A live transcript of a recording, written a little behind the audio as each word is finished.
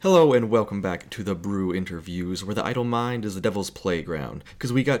Hello and welcome back to the Brew Interviews, where the idle mind is the devil's playground,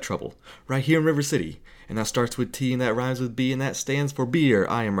 because we got trouble, right here in River City, and that starts with T and that rhymes with B and that stands for beer.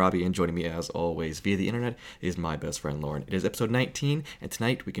 I am Robbie, and joining me as always via the internet is my best friend Lauren. It is episode 19, and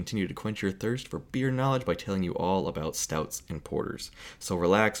tonight we continue to quench your thirst for beer knowledge by telling you all about stouts and porters. So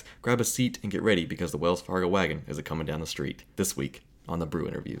relax, grab a seat, and get ready, because the Wells Fargo wagon is coming down the street this week on the Brew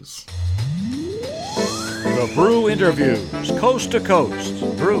Interviews. The Brew Interviews, coast to coast,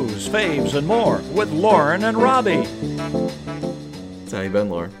 brews, faves, and more, with Lauren and Robbie. So how you been,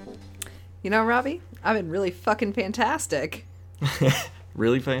 Lauren? You know, Robbie, I've been really fucking fantastic.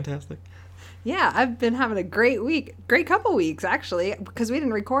 Really fantastic? Yeah, I've been having a great week, great couple weeks actually, because we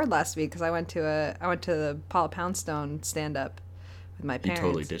didn't record last week because I went to the Paula Poundstone stand up with my parents. You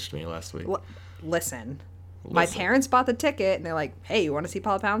totally ditched me last week. Listen. My parents bought the ticket, and they're like, hey, you want to see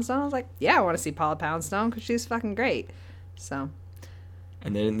Paula Poundstone? I was like, yeah, I want to see Paula Poundstone, because she's fucking great. So.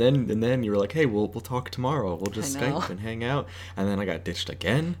 And then you were like, hey, we'll talk tomorrow. We'll just Skype and hang out. And then I got ditched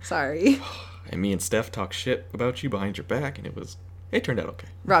again. Sorry. And me and Steph talked shit about you behind your back, and it turned out okay.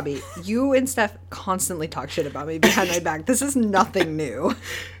 Robbie, you and Steph constantly talk shit about me behind my back. This is nothing new.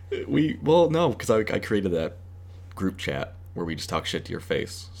 No, because I created that group chat where we just talk shit to your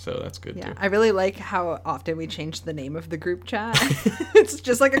face, so that's good too. I really like how often we change the name of the group chat. It's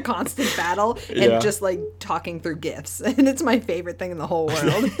just like a constant battle and just like talking through GIFs, and it's my favorite thing in the whole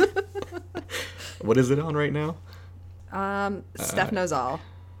world. What is it on right now? Steph knows all,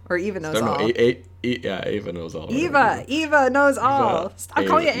 or Eva knows all. Eva knows all. Eva knows all. Stop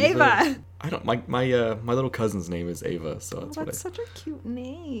calling you Ava. I don't. My little cousin's name is Ava, so that's such a cute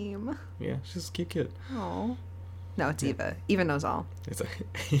name. Yeah, she's a cute kid. Oh. No, it's Eva. Eva knows all.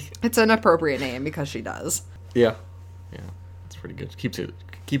 It's an appropriate name because she does. Yeah, it's pretty good.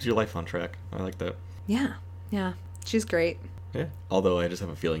 Keeps your life on track. I like that. Yeah, she's great. Yeah. Although I just have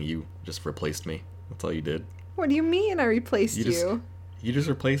a feeling you just replaced me. That's all you did. What do you mean I replaced you? You just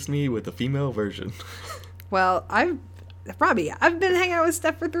replaced me with a female version. Well, Robbie, I've been hanging out with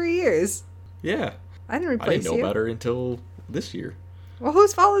Steph for 3 years. Yeah. I didn't replace you. I didn't know about her until this year. Well,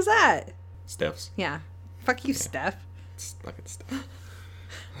 whose fault is that? Steph's. Yeah. Fuck you, Steph. Fucking Steph.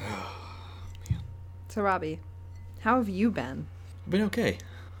 Oh, man. So, Robbie, how have you been? I've been okay.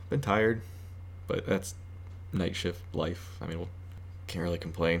 Been tired, but that's night shift life. I mean, can't really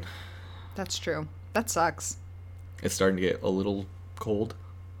complain. That's true. That sucks. It's starting to get a little cold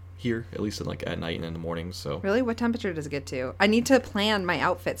here, at least at night and in the morning. So. Really? What temperature does it get to? I need to plan my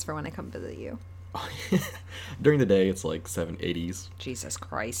outfits for when I come visit you. During the day, it's like 80s. Jesus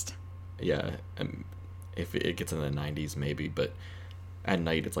Christ. Yeah, if it gets in the 90s, maybe, but at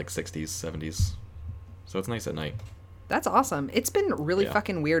night it's like 60s, 70s. So it's nice at night. That's awesome. It's been really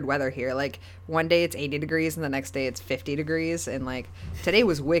fucking weird weather here. Like, one day it's 80 degrees, and the next day it's 50 degrees. And, today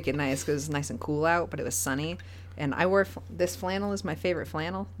was wicked nice because it was nice and cool out, but it was sunny. And I wore this flannel is my favorite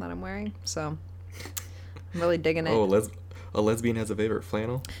flannel that I'm wearing. So I'm really digging it. Oh, a lesbian has a favorite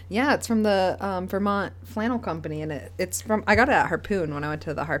flannel? Yeah, it's from the Vermont Flannel Company, and I got it at Harpoon when I went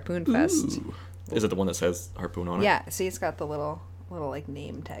to the Harpoon Fest. Ooh. Is it the one that says Harpoon on it? Yeah, see, it's got the little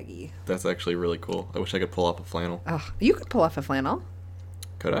name taggy. That's actually really cool. I wish I could pull off a flannel. Oh, you could pull off a flannel.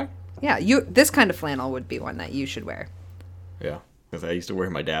 Could I? Yeah, this kind of flannel would be one that you should wear. Yeah, because I used to wear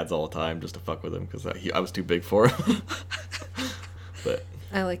my dad's all the time just to fuck with him because I was too big for him. But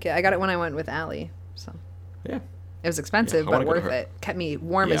I like it. I got it when I went with Allie. So yeah. It was expensive, but worth it. Kept me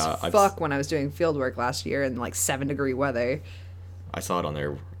warm as fuck when I was doing field work last year in 7-degree weather. I saw it on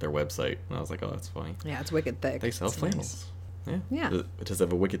their website, and I was like, oh, that's funny. Yeah, it's wicked thick. They sell flannels. Nice. Yeah. It does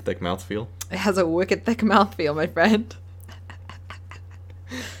have a wicked thick mouthfeel. It has a wicked thick mouthfeel, my friend.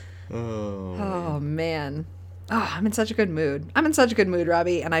 Oh, man. Oh, I'm in such a good mood.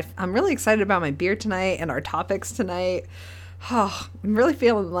 Robbie, and I'm really excited about my beer tonight and our topics tonight. Oh, I'm really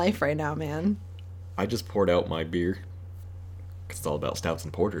feeling life right now, man. I just poured out my beer, because it's all about stouts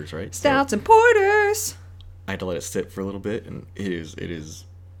and porters, right? Stouts and porters! I had to let it sit for a little bit, and it is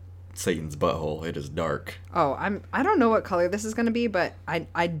Satan's butthole. It is dark. Oh, I don't know what color this is going to be, but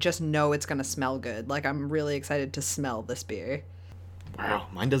I just know it's going to smell good. I'm really excited to smell this beer. Wow,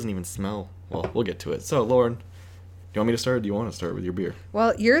 mine doesn't even smell. Well, we'll get to it. So, Lauren, do you want me to start, or do you want to start with your beer?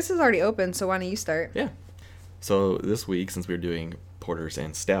 Well, yours is already open, so why don't you start? Yeah. So, this week, since we're doing porters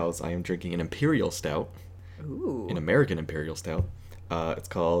and stouts, I am drinking an imperial stout. Ooh. An American imperial stout. It's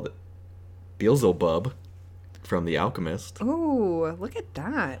called Beelzebub from The Alchemist. Ooh, look at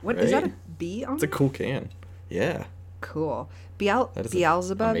that. What, right? Is that a B on it? It's a cool can. Yeah. Cool.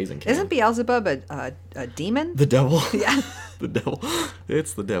 Beelzebub? Amazing can. Isn't Beelzebub a demon? The devil. Yeah. The devil.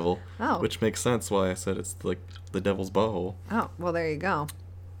 It's the devil. Oh. Which makes sense why I said it's like the devil's butthole. Oh, well, there you go.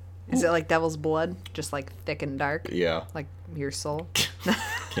 Is it like devil's blood? Just like thick and dark? Yeah. Like your soul?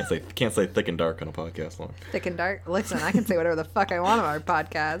 Can't say thick and dark on a podcast long. Thick and dark? Listen, I can say whatever the fuck I want on our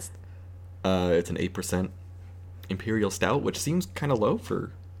podcast. It's an 8% Imperial Stout, which seems kind of low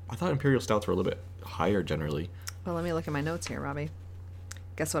for... I thought Imperial Stouts were a little bit higher generally. Well, let me look at my notes here, Robbie.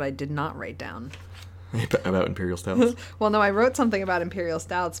 Guess what I did not write down? About Imperial Stouts? Well, no, I wrote something about Imperial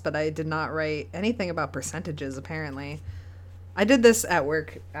Stouts, but I did not write anything about percentages, apparently. I did this at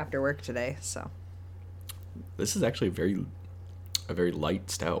work, after work today, so. This is actually a very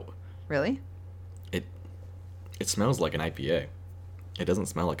light stout. Really? It smells like an IPA. It doesn't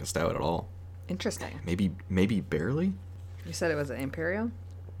smell like a stout at all. Interesting. Maybe barely? You said it was an Imperial?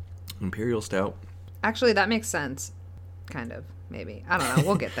 Imperial Stout. Actually, that makes sense. Kind of, maybe. I don't know.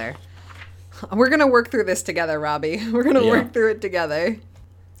 We'll get there. We're going to work through this together, Robbie. We're going to work through it together.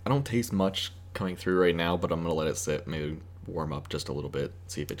 I don't taste much coming through right now, but I'm going to let it sit, maybe warm up just a little bit,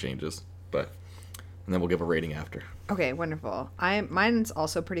 see if it changes. And then we'll give a rating after. Okay, wonderful. Mine's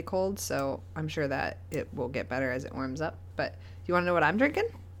also pretty cold, so I'm sure that it will get better as it warms up. But you want to know what I'm drinking?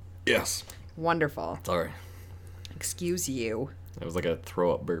 Yes. Wonderful. Sorry. Excuse you. It was like a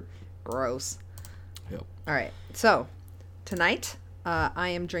throw-up burp. Gross. Yep. All right. So, tonight, I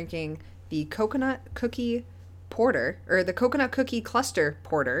am drinking the Coconut Cookie Porter, or the Coconut Cookie Cluster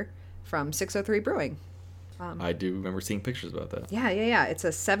Porter from 603 Brewing. I do remember seeing pictures about that. Yeah. It's a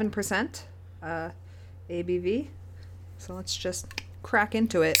 7% ABV. So let's just crack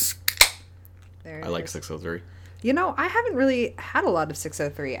into it. There. I like 603. You know, I haven't really had a lot of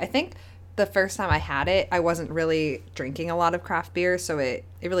 603. I think the first time I had it, I wasn't really drinking a lot of craft beer, so it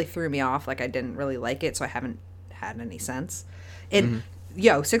really threw me off. Like, I didn't really like it, so I haven't had any since. And,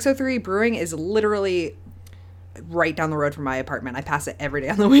 603 Brewing is literally right down the road from my apartment. I pass it every day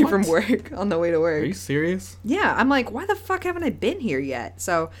on the way from work, on the way to work. Are you serious? Yeah, I'm like, why the fuck haven't I been here yet?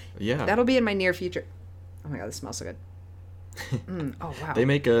 So, yeah, that'll be in my near future. Oh my god, this smells so good. Oh, wow. They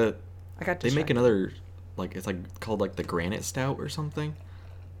make another, like, it's like called like the Granite Stout or something.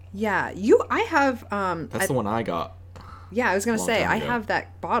 Yeah, I have, That's the one I got. Yeah, I was going to say, I ago. have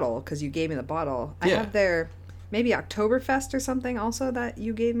that bottle, because you gave me the bottle. I Yeah. have their, maybe Oktoberfest or something also that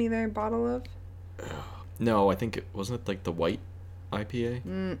you gave me their bottle of. No, I think wasn't it like the white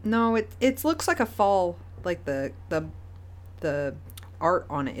IPA? No, it looks like a fall, like the art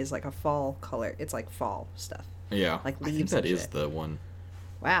on it is like a fall color. It's like fall stuff. Yeah, Like I think leaves that and is shit. the one.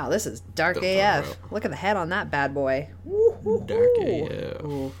 Wow, this is dark That's what I'm AF. about. Look at the head on that bad boy. Woo-hoo-hoo. Dark AF.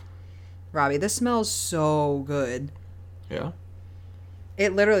 Ooh. Robbie, this smells so good. Yeah,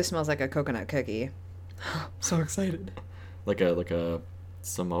 It literally smells like a coconut cookie. So excited. like a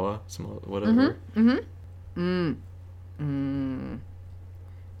Samoa, whatever. I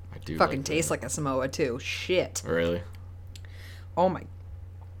do Fucking like tastes that. like a Samoa too. Shit. Really? Oh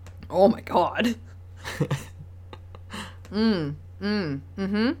my god. It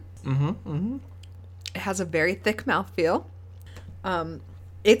has a very thick mouthfeel.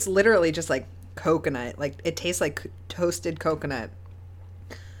 It's literally just like coconut. Like, it tastes like toasted coconut.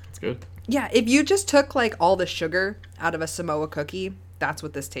 It's good. Yeah, if you just took like all the sugar out of a Samoa cookie, that's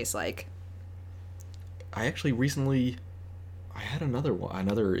what this tastes like. I actually recently, I had another one.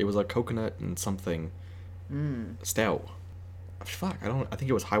 It was a coconut and something stout. Fuck, I think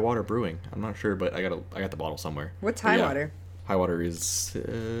it was High Water Brewing. I'm not sure, but I got the bottle somewhere. What's But High yeah, Water? High Water is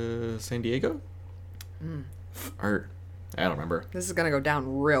San Diego? Or, I don't remember. This is gonna go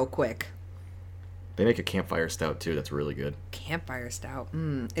down real quick. They make a campfire stout too that's really good. Campfire stout.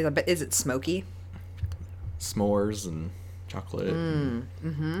 Is it smoky? S'mores and chocolate.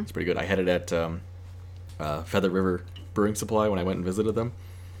 It's pretty good. I had it at Feather River Brewing Supply when I went and visited them.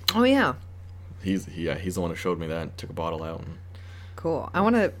 Oh yeah. He's the one who showed me that and took a bottle out. And, Cool. I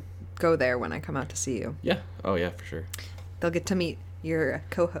want to go there when I come out to see you. yeah. Oh yeah, for sure. They'll get to meet your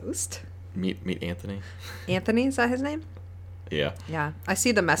co-host. Meet Anthony. Anthony, is that his name? Yeah. Yeah. I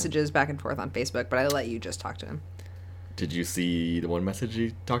see the messages back and forth on Facebook, but I let you just talk to him. Did you see the one message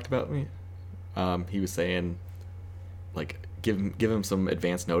he talked about me? He was saying, like, give him some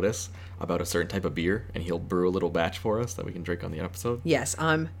advance notice about a certain type of beer, and he'll brew a little batch for us that we can drink on the episode. Yes,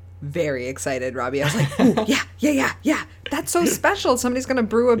 I'm very excited, Robbie. I was like, ooh, yeah. That's so special. Somebody's going to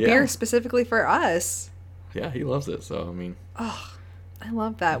brew a beer specifically for us. Yeah, he loves it, so, I mean... Oh, I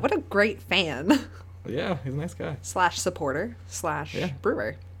love that. What a great fan. Yeah, he's a nice guy. / supporter /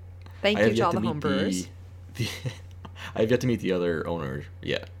 brewer. Thank I you have to yet all to the meet home brewers. I have yet to meet the other owner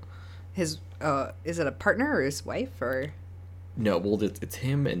yet. His, is it a partner or his wife or? No, well, it's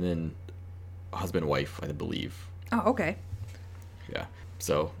him and then husband wife, I believe. Oh, okay. Yeah.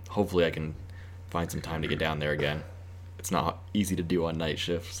 So hopefully I can find some time to get down there again. it's not easy to do on night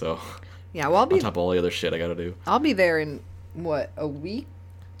shift. So Yeah, well, on top of all the other shit I gotta do. I'll be there in what, a week,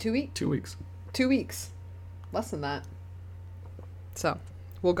 2 weeks, 2 weeks. 2 weeks, less than that. So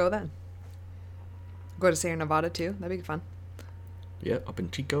we'll go then. Go to Sierra Nevada too. That'd be fun. Yeah, up in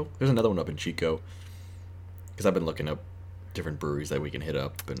Chico. There's another one up in Chico. Because I've been looking up different breweries that we can hit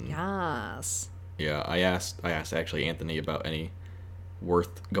up. And Yes. yeah, I asked actually Anthony about any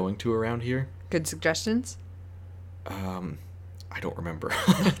worth going to around here. Good suggestions. I don't remember.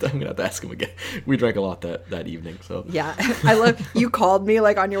 I'm gonna have to ask him again. We drank a lot that evening, so Yeah, I love. You called me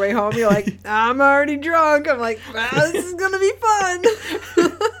like on your way home. You're like, I'm already drunk. I'm like, wow, this is gonna be fun.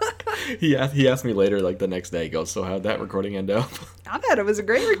 he asked me later, like the next day. He goes, "So how'd that recording end up?" I bet it was a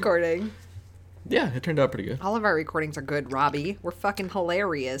great recording. Yeah, it turned out pretty good. All of our recordings are good, Robbie. We're fucking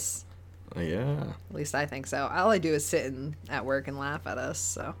hilarious. Yeah. At least I think so. All I do is sit at work and laugh at us.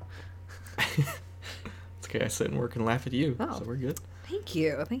 So. It's okay. I sit and work and laugh at you, Oh. so we're good. Thank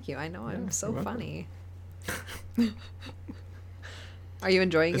you. I know I'm so you're welcome. funny. Are you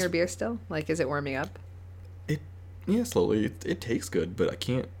enjoying your beer still? Like, is it warming up? Yeah, slowly. It tastes good, but I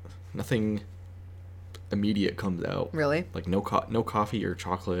can't. Nothing immediate comes out. Really? Like no coffee or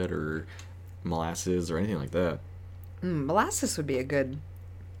chocolate or molasses or anything like that. Molasses would be a good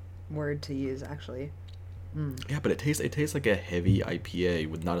word to use, actually. Yeah, but it tastes like a heavy IPA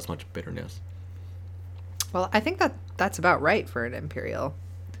with not as much bitterness. Well, I think that's about right for an imperial.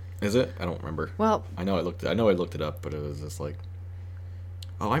 Is it? I don't remember. Well, I know I looked it up, but it was just like,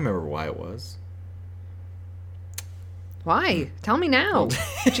 oh, I remember why it was. why? Tell me now.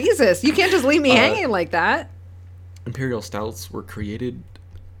 Jesus, you can't just leave me hanging like that. Imperial stouts were created,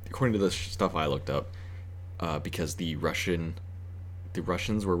 according to the stuff I looked up, because the Russians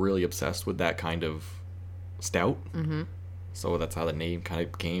were really obsessed with that kind of stout. Mm-hmm. So that's how the name kind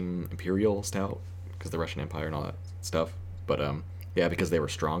of became Imperial Stout, because the Russian Empire and all that stuff. But yeah, because they were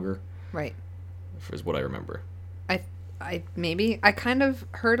stronger. Right. Is what I remember. I kind of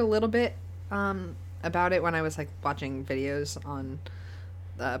heard a little bit about it when I was like watching videos on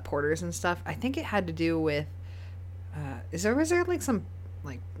porters and stuff. I think it had to do with was there like some,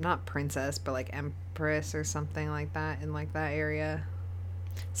 like, not princess but like empress or something like that in like that area.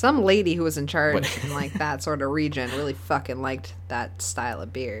 Some lady who was in charge in like that sort of region really fucking liked that style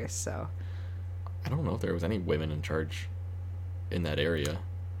of beer. So I don't know if there was any women in charge in that area.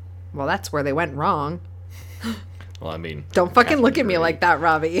 well, that's where they went wrong. Well, I mean, Don't fucking Catherine look at me Grey, like that,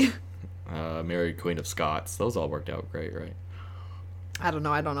 Robbie. Mary Queen of Scots. Those all worked out great, right? I don't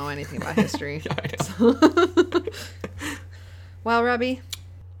know anything about history. Yeah, I know. Well, Robbie,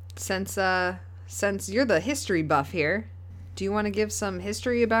 since you're the history buff here, do you want to give some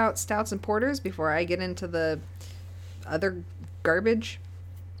history about stouts and porters before I get into the other garbage?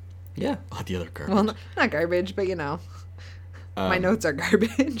 Yeah, the other garbage. Well, not garbage, but my notes are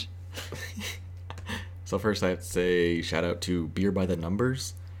garbage. So first I have to say shout out to Beer by the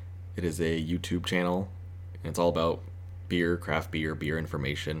Numbers. It is a YouTube channel, and it's all about beer, craft beer, beer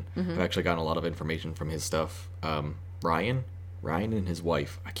information. I've actually gotten a lot of information from his stuff. Ryan and his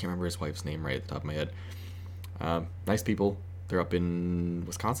wife. I can't remember his wife's name right at the top of my head. Nice people. They're up in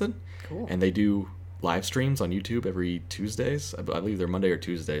Wisconsin. Cool. And they do live streams on YouTube every Tuesdays. I believe they're Monday or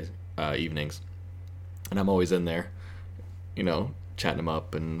Tuesday evenings. And I'm always in there, chatting them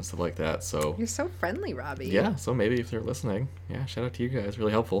up and stuff like that. So You're so friendly, Robbie. yeah, so maybe if they're listening, yeah, shout out to you guys.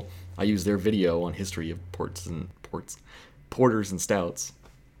 Really helpful. I use their video on history of porters and stouts.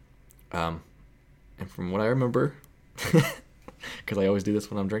 And from what I remember, because I always do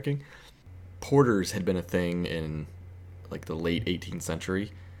this when I'm drinking, porters had been a thing in like the late 18th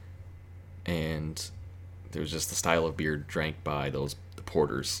century, and there was just the style of beer drank by the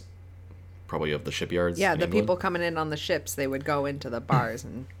porters, probably of the shipyards. Yeah, in the England. people coming in on the ships, they would go into the bars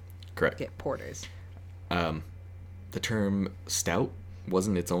and Correct. get porters. The term stout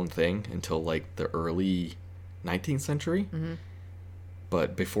wasn't its own thing until like the early 19th century. Mm-hmm.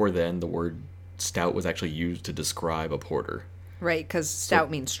 But before then, the word stout was actually used to describe a porter. Right, because stout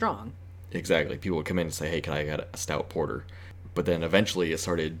means strong. Exactly. People would come in and say, hey, can I get a stout porter? But then eventually it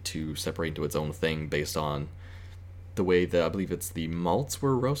started to separate into its own thing based on the way that I believe it's the malts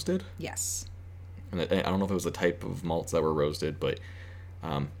were roasted. Yes. And I don't know if it was the type of malts that were roasted, but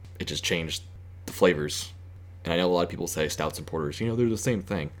it just changed the flavors. And I know a lot of people say stouts and porters, they're the same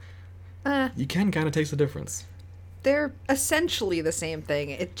thing. You can kind of taste the difference. They're essentially the same thing.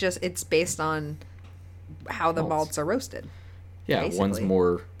 It's based on how the malts are roasted. Yeah, basically.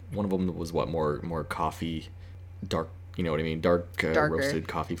 One of them was more coffee, dark, you know what I mean? Dark roasted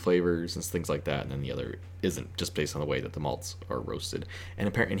coffee flavors and things like that. And then the other isn't, just based on the way that the malts are roasted. And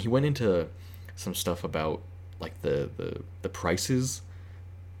apparently, he went into some stuff about like the prices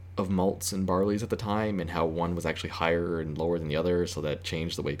of malts and barleys at the time, and how one was actually higher and lower than the other, so that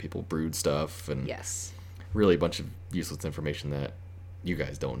changed the way people brewed stuff, and Yes. really a bunch of useless information that you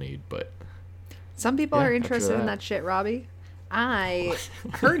guys don't need, but Some people Yeah, are after interested in that. that shit, Robbie. I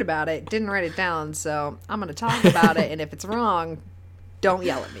heard about it, didn't write it down, so I'm going to talk about it, and if it's wrong, don't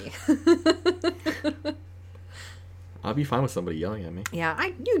yell at me. I'll be fine with somebody yelling at me. Yeah,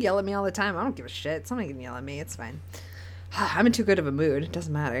 you yell at me all the time. I don't give a shit. Somebody can yell at me. It's fine. I'm in too good of a mood. It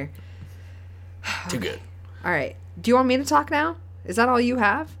doesn't matter. Too good. All right. Do you want me to talk now? Is that all you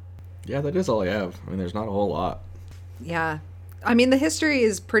have? Yeah, that is all I have. I mean, there's not a whole lot. Yeah. I mean, the history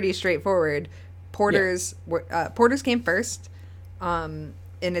is pretty straightforward. Porters porters came first. And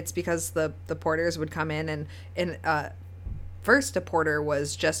it's because the porters would come in and first a porter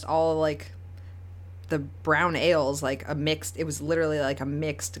was just all like the brown ales, like it was literally like a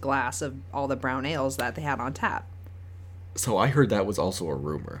mixed glass of all the brown ales that they had on tap. So I heard that was also a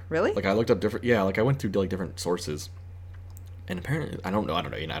rumor. Really? Like I looked up like I went through like different sources, and apparently I don't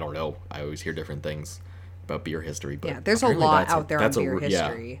know. I always hear different things about beer history. But Yeah, there's a apparently lot that's out there on beer yeah.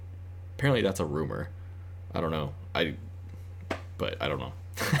 history. Apparently that's a rumor. I don't know. But I don't know.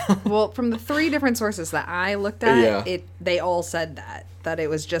 Well, from the 3 different sources that I looked at, Yeah. they all said that it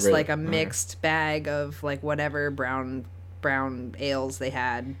was just Really? like a mixed bag of like whatever brown ales they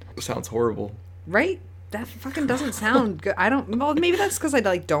had. Sounds horrible. Right? That fucking doesn't sound good. Well, maybe that's because I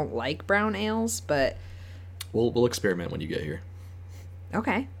like don't like brown ales, but We'll experiment when you get here.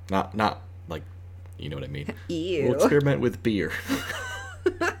 okay. Not like, you know what I mean. Ew. We'll experiment with beer.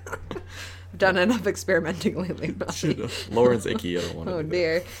 I've done enough experimenting lately. Lauren's icky. I don't want to. Oh do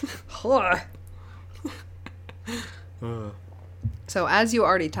dear. So as you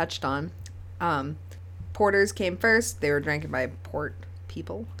already touched on, porters came first. They were drank by port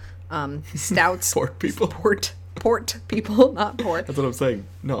people. Stouts. Port people. Port people, not port. That's what I'm saying.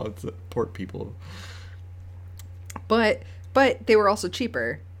 No, it's port people. But they were also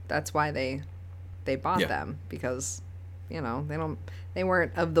cheaper. That's why they bought Yeah. them, because they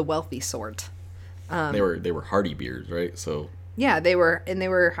weren't of the wealthy sort. They were hearty beers, right? So Yeah, they were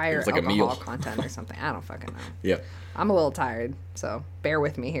higher was like a alcohol meal. content or something. I don't fucking know. yeah. I'm a little tired, so bear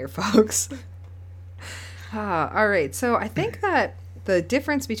with me here, folks. All right, so I think that the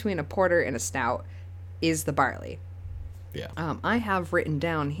difference between a porter and a stout is the barley. Yeah. I have written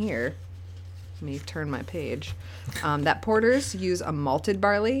down here, let me turn my page, that porters use a malted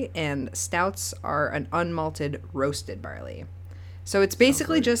barley and stouts are an unmalted roasted barley. So it's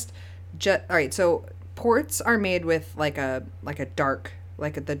basically just all right, so ports are made with like a dark,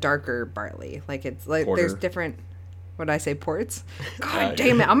 like the darker barley. Like it's like Porter. there's different, what did I say, ports? God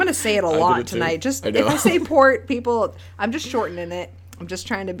damn it, I'm going to say it a I did lot it too. tonight. Just I if know. I say port, people, I'm just shortening it. I'm just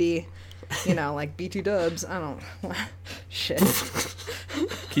trying to be, like BT dubs. I don't, shit.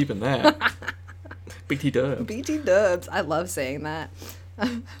 Keeping that. BT dub. BT dubs. I love saying that.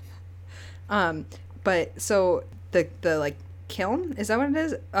 But so the like kiln, is that what it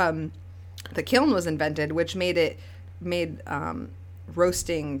is? The kiln was invented, which made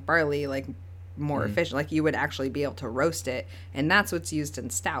roasting barley like more efficient. Like you would actually be able to roast it, and that's what's used in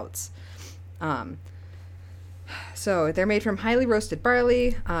stouts. So they're made from highly roasted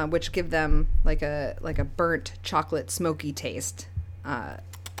barley, which give them like a burnt chocolate smoky taste.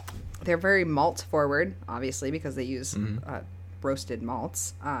 They're very malt forward, obviously, because they use roasted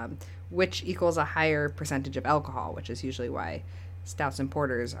malts, which equals a higher percentage of alcohol, which is usually why stouts and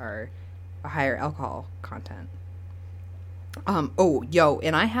porters are a higher alcohol content.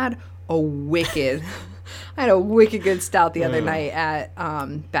 And I had a wicked good stout the other night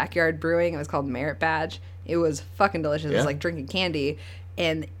at Backyard Brewing. It was called Merit Badge. It was fucking delicious. It was like drinking candy,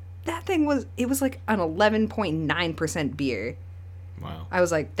 and that thing was like an 11.9% beer. Wow. I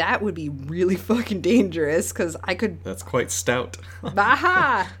was like, that would be really fucking dangerous, because I could. That's quite stout.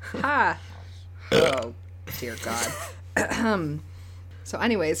 Baha! Ha! Oh, dear God. So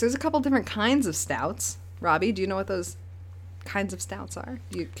anyways, there's a couple different kinds of stouts. Robbie, do you know what those kinds of stouts are?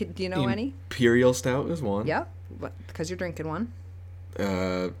 Do you know any? Imperial stout is one. Yep. Because you're drinking one.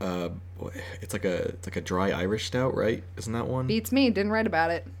 It's like a dry Irish stout, right? Isn't that one? Beats me. Didn't write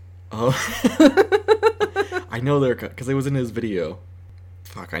about it. Oh. I know because it was in his video.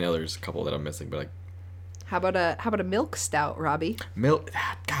 Fuck, I know there's a couple that I'm missing, but How about a milk stout, Robbie? milk.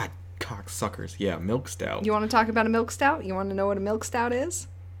 God, cocksuckers. Yeah, milk stout. You want to talk about a milk stout? You want to know what a milk stout is?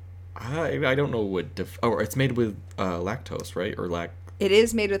 I don't know what. It's made with lactose, right? Or It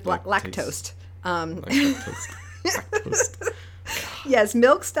is made with Lactase. lactose. Lactose. Yes,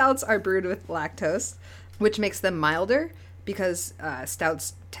 milk stouts are brewed with lactose, which makes them milder because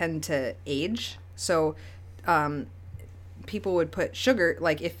stouts tend to age. So people would put sugar,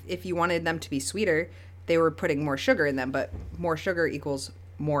 like if you wanted them to be sweeter, they were putting more sugar in them, but more sugar equals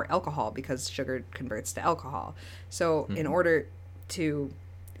more alcohol because sugar converts to alcohol. So in order to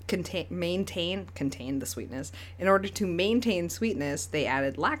contain the sweetness, in order to maintain sweetness, they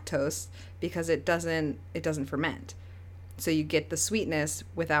added lactose because it doesn't ferment. So you get the sweetness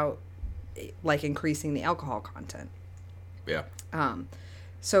without like increasing the alcohol content. Yeah.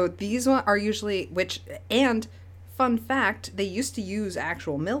 So these are usually, and fun fact, they used to use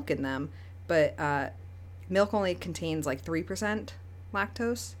actual milk in them, but milk only contains like 3%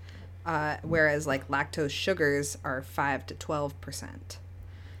 lactose, whereas like lactose sugars are 5 to 12%.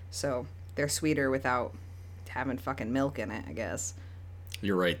 So they're sweeter without having fucking milk in it, I guess.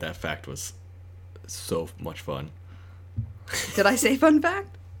 You're right. That fact was so much fun. Did I say fun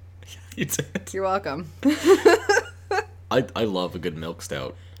fact? You did. You're welcome. I love a good milk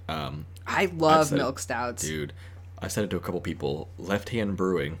stout. I love milk stouts. Dude, I said it to a couple people. Left Hand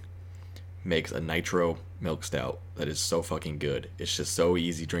Brewing makes a nitro milk stout that is so fucking good. It's just so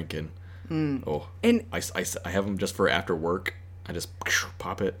easy drinking. Oh, and I have them just for after work. I just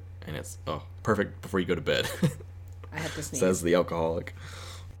pop it, and it's perfect before you go to bed. I have to sneeze. Says the alcoholic.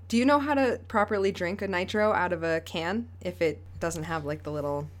 Do you know how to properly drink a nitro out of a can if it doesn't have like the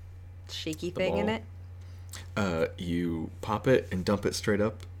little shaky thing in it? You pop it and dump it straight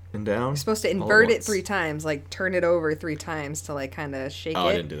up and down. You're supposed to invert it 3 times, like turn it over 3 times to like kind of shake it. Oh,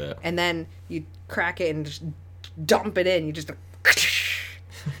 I didn't do that. And then you crack it and just dump it in. You just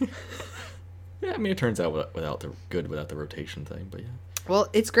Yeah, I mean, it turns out without the rotation thing, but yeah. Well,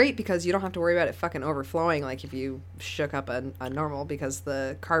 it's great because you don't have to worry about it fucking overflowing like if you shook up a normal, because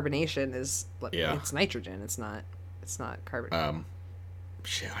the carbonation is it's nitrogen. It's not carbon.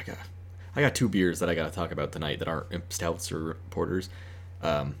 Shit, I got 2 beers that I got to talk about tonight that aren't stouts or porters.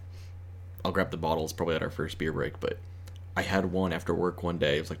 I'll grab the bottles probably at our first beer break, but I had one after work one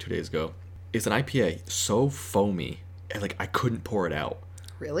day. It was like 2 days ago. It's an IPA, so foamy, and like I couldn't pour it out.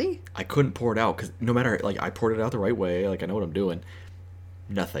 Really? I couldn't pour it out because no matter, like, I poured it out the right way, like I know what I'm doing.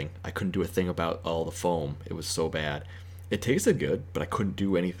 Nothing. I couldn't do a thing about all the foam. It was so bad. It tasted good, but I couldn't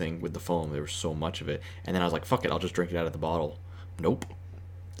do anything with the foam. There was so much of it. And then I was like, fuck it, I'll just drink it out of the bottle. Nope.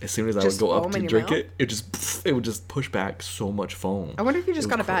 As soon as I would go up to drink it, it would just push back so much foam. I wonder if you just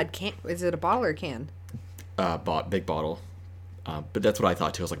got a bad can. Is it a bottle or a can? Big bottle. But that's what I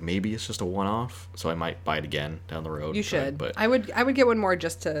thought too. I was like, maybe it's just a one-off, so I might buy it again down the road. You should. But I would get one more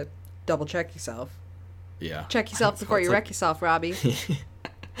just to double check yourself. Yeah. Check yourself before you wreck yourself, Robbie.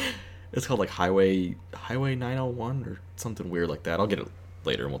 It's called like Highway 901 or something weird like that. I'll get it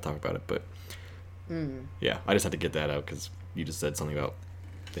later and we'll talk about it. But yeah, I just had to get that out because you just said something about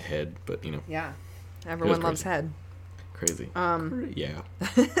the head. But you know. Yeah. Everyone loves head. Crazy. Yeah.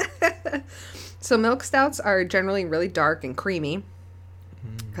 So milk stouts are generally really dark and creamy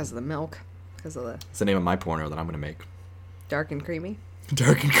because of the milk. It's the name of my porno that I'm going to make. Dark and creamy?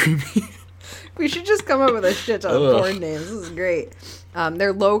 Dark and creamy. We should just come up with a shit ton of porn names. This is great.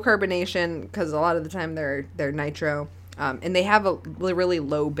 They're low carbonation because a lot of the time they're nitro. And they have a really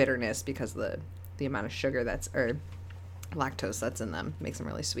low bitterness because the amount of sugar or lactose that's in them makes them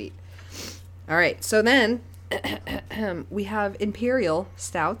really sweet. All right. So then we have imperial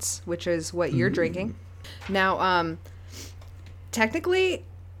stouts, which is what you're drinking. Now, technically,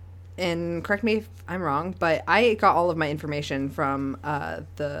 and correct me if I'm wrong, but I got all of my information from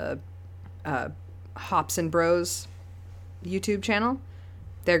the Hops and Bros YouTube channel.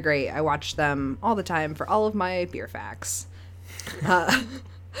 They're great. I watch them all the time for all of my beer facts.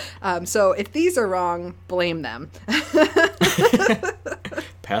 So if these are wrong, blame them.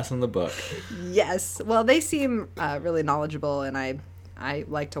 Passing the buck. Yes. Well, they seem really knowledgeable, and I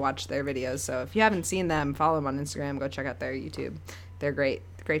like to watch their videos. So if you haven't seen them, follow them on Instagram. Go check out their YouTube. They're great.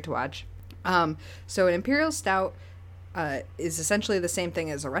 Great to watch. So an imperial stout is essentially the same thing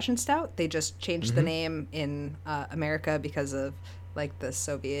as a Russian stout. They just changed the name in America because of like the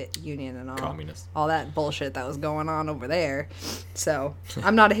Soviet Union and all that bullshit that was going on over there. So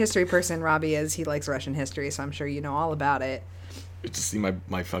I'm not a history person. Robbie is. He likes Russian history, so I'm sure you know all about it. Just see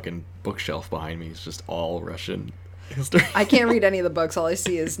my fucking bookshelf behind me is just all Russian history. I can't read any of the books. All I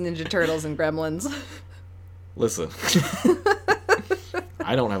see is Ninja Turtles and Gremlins. Listen.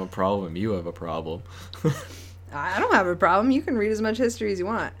 I don't have a problem. You have a problem. I don't have a problem. You can read as much history as you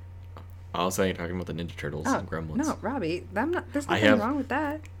want. I was saying, talking about the Ninja Turtles and Gremlins. No, Robbie, there's nothing wrong with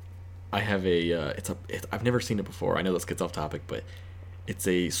that. I have I've never seen it before. I know this gets off topic, but it's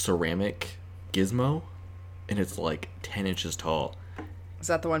a ceramic gizmo, and it's like 10 inches tall. Is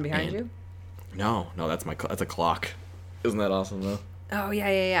that the one behind you? No, that's a clock. Isn't that awesome though? Oh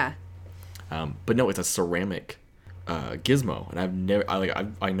yeah. But no, it's a ceramic gizmo,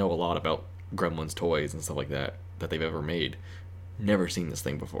 and I know a lot about Gremlins toys and stuff like that they've ever made. Never seen this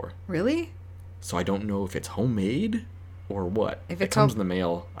thing before. Really? So I don't know if it's homemade or what. If it comes in the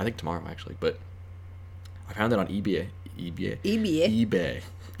mail, I think tomorrow actually, but I found it on eBay. Found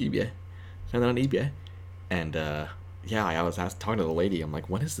it on eBay. And yeah, I was talking to the lady. I'm like,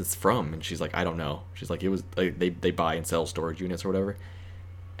 when is this from? And she's like, I don't know. She's like, it was like, they buy and sell storage units or whatever.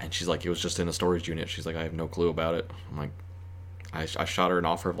 And she's like, it was just in a storage unit. She's like, I have no clue about it. I'm like, I shot her an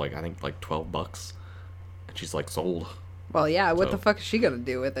offer of like, I think like $12. And she's like, sold. Well, yeah, what the fuck is she gonna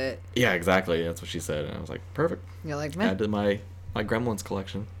do with it? Yeah, exactly. That's what she said. And I was like, perfect. You're like, man. Add to my Gremlins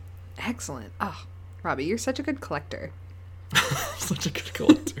collection. Excellent. Oh, Robbie, you're such a good collector. Such a good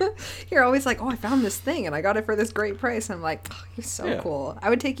collector. You're always like, oh, I found this thing and I got it for this great price. And I'm like, oh, you're so cool. I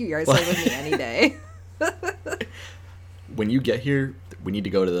would take you yard sale with me any day. When you get here, we need to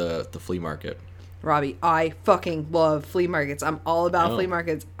go to the flea market. Robbie, I fucking love flea markets. I'm all about flea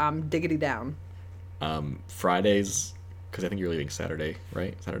markets. I'm diggity down. Fridays, because I think you're leaving Saturday,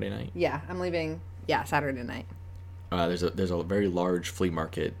 right? Saturday night? Yeah, I'm leaving. Yeah, Saturday night. There's a very large flea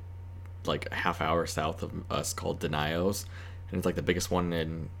market, like a half hour south of us, called Denio's, and it's like the biggest one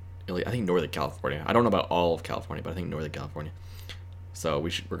in, I think, Northern California. I don't know about all of California, but I think Northern California. So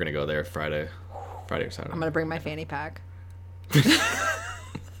we're gonna go there Friday or Saturday. I'm gonna bring my fanny pack.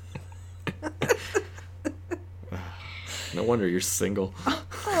 No wonder you're single.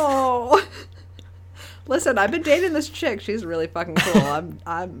 Oh. Listen, I've been dating this chick. She's really fucking cool.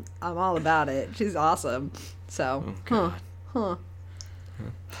 I'm all about it. She's awesome. So,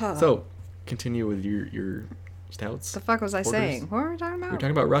 So, continue with your stouts. The fuck was I orders? saying? What were we talking about? We were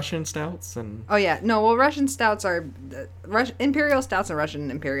talking about Russian stouts and. Oh yeah, no. Well, Russian stouts are Imperial stouts and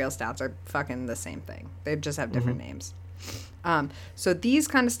Russian Imperial stouts are fucking the same thing. They just have different names. So these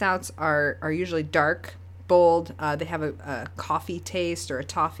kind of stouts are usually dark, bold. They have a coffee taste or a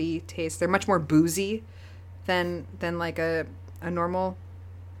toffee taste. They're much more boozy than like a normal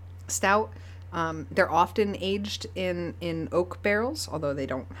stout. They're often aged in oak barrels, although they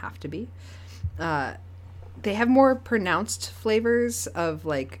don't have to be. They have more pronounced flavors of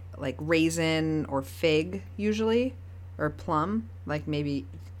like raisin or fig usually, or plum. Like maybe,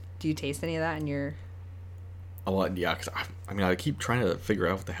 do you taste any of that in your? Oh, well, yeah, because I keep trying to figure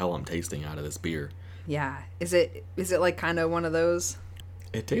out what the hell I'm tasting out of this beer. Yeah, is it like kind of one of those?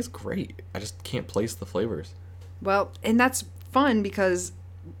 It tastes great. I just can't place the flavors. Well, and that's fun because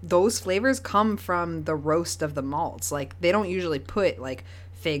those flavors come from the roast of the malts. Like, they don't usually put like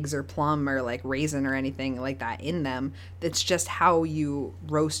figs or plum or like raisin or anything like that in them. It's just how you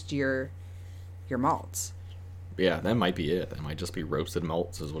roast your malts. Yeah, that might be it. That might just be roasted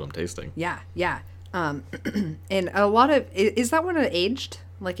malts is what I'm tasting. Yeah. And a lot of, is that one aged?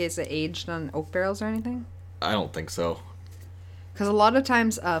 Like, is it aged on oak barrels or anything? I don't think so. Because a lot of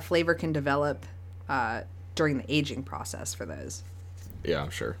times flavor can develop during the aging process for those. Yeah, I'm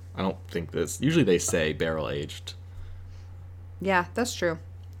sure. I don't think this. Usually they say barrel aged. Yeah, that's true.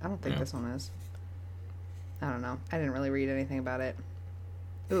 I don't think this one is. I don't know. I didn't really read anything about it.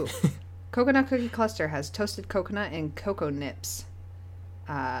 Ooh. Coconut Cookie Cluster has toasted coconut and cocoa nips,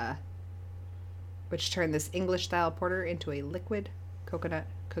 which turn this English-style porter into a liquid coconut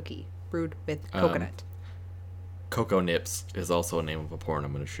cookie brewed with coconut. Cocoa Nips is also a name of a porn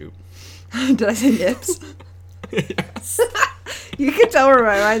I'm going to shoot. Did I say nips? Yes. You can tell where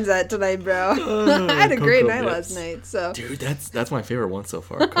my mind's at tonight, bro. I had a great night Nips. last night. So, dude, that's my favorite one so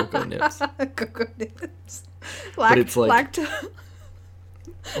far. Cocoa Nips. Cocoa Nips. But it's like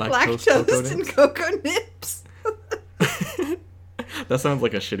lactose and cocoa nips. That sounds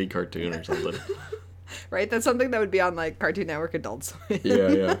like a shitty cartoon or something. Right? That's something that would be on like Cartoon Network Adult Swim.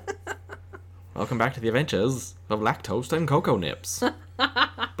 Yeah. Welcome back to the adventures of lactose and cocoa nips.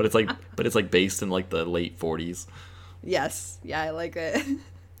 But it's like based in like the late 40s. Yes. Yeah, I like it.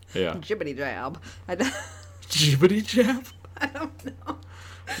 Yeah. Jibbity jab. Jibbity jab? I don't know.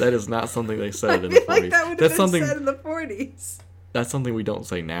 That is not something they said in I the 40s. feel like that would have been said in the 40s. That's something we don't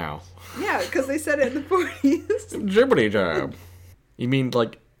say now. Yeah, because they said it in the 40s. Jibbity jab. You mean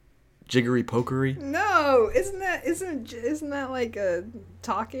like jiggery pokery? No, isn't that like a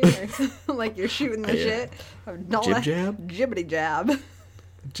talking or something? Like you're shooting the shit? Jib jab? Jibbity jab.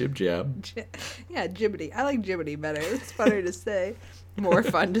 Jib jab. Yeah, jibbity. I like jibbity better. It's funner to say. More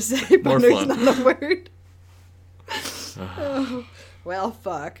fun to say, but More there's fun. not a word. Oh, well,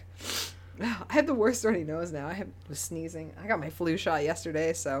 fuck. I have the worst runny nose now. Was sneezing. I got my flu shot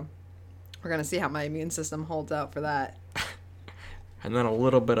yesterday, so we're going to see how my immune system holds out for that. And then a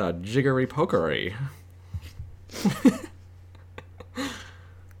little bit of jiggery pokery.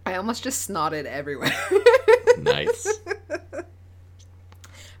 I almost just snotted everywhere. Nice. The All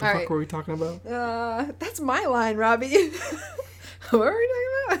fuck right. were we talking about? That's my line, Robbie. What are we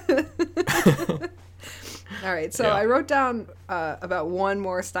talking about? All right, so Yeah. I wrote down about one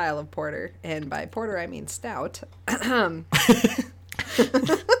more style of porter, and by porter I mean stout.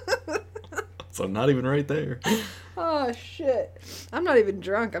 So not even right there. Oh shit! I'm not even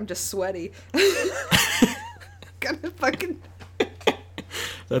drunk. I'm just sweaty. Gonna fucking.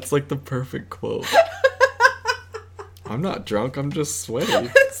 That's like the perfect quote. I'm not drunk, I'm just sweaty.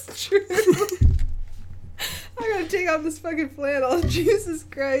 That's true. I gotta take off this fucking flannel. Jesus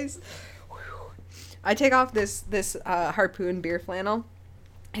Christ. Whew. I take off this harpoon beer flannel,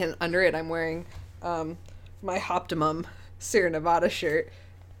 and under it I'm wearing my Optimum Sierra Nevada shirt.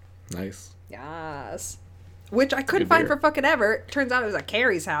 Nice. Yes. Which I couldn't Good find beer. for fucking ever. Turns out it was at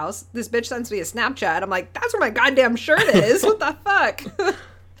Carrie's house. This bitch sends me a Snapchat. I'm like, that's where my goddamn shirt is. What the fuck?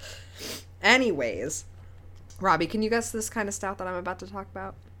 Anyways. Robbie, can you guess this kind of stout that I'm about to talk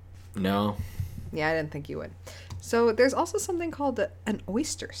about? No. Yeah, I didn't think you would. So there's also something called an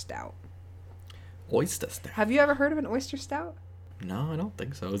oyster stout. Oyster stout. Have you ever heard of an oyster stout? No, I don't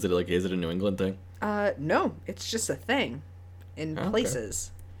think so. Is it a New England thing? No. It's just a thing in Okay.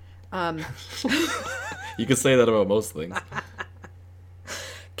 places. You can say that about most things.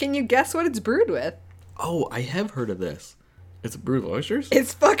 Can you guess what it's brewed with? Oh, I have heard of this. It's brewed with oysters?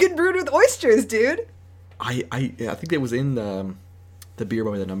 It's fucking brewed with oysters, dude. I think it was in the Beer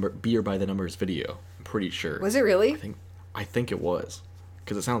by the Numbers video. I'm pretty sure. Was it really? I think it was.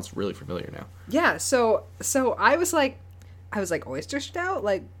 Because it sounds really familiar now. Yeah, so I was like oyster stout?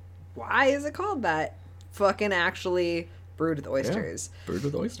 Like, why is it called that? Fucking actually brewed with oysters. Yeah, brewed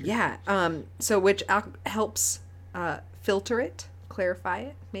with oysters. Yeah. So which helps filter it, clarify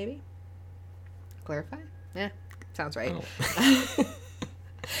it, maybe. Clarify? Yeah, sounds right.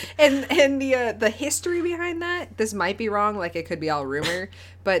 And the history behind that, this might be wrong, like it could be all rumor,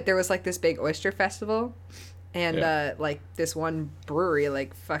 but there was like this big oyster festival, and like this one brewery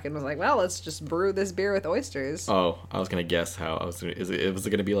like fucking was like, well, let's just brew this beer with oysters. Oh, I was gonna guess how. Was it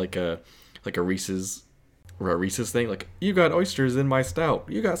gonna be like a Reese's thing? Like, you got oysters in my stout.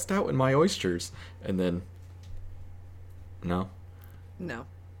 You got stout in my oysters. And then, no, No,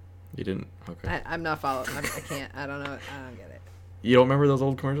 you didn't. Okay. I'm not following. I can't. I don't know. I don't get it. You don't remember those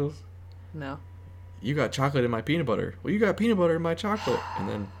old commercials? No. You got chocolate in my peanut butter. Well, you got peanut butter in my chocolate. And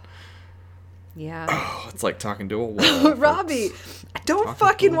then, Yeah. oh, it's like talking to a wall. Robbie, don't Talking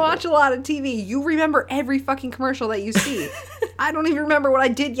fucking to a watch a lot of TV. You remember every fucking commercial that you see. I don't even remember what I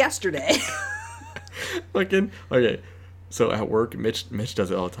did yesterday. Fucking okay. So at work, Mitch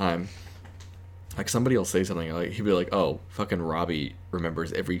does it all the time. Like, somebody will say something, like he'll be like, "Oh, fucking Robbie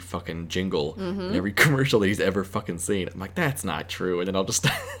remembers every fucking jingle and every commercial that he's ever fucking seen." I'm like, "That's not true," and then I'll just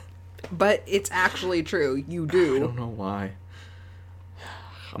But it's actually true. You I do. don't know why.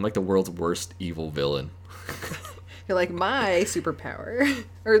 I'm like the world's worst evil villain. You're like, my superpower.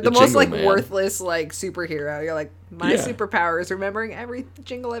 Or the The most, Jingle like, Man. worthless, like, superhero. You're like, my Yeah. superpower is remembering every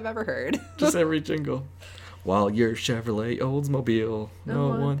jingle I've ever heard. Just every jingle. While your Chevrolet Oldsmobile, no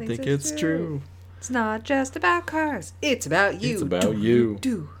one think it's true. It's not just about cars. It's about you. It's about you.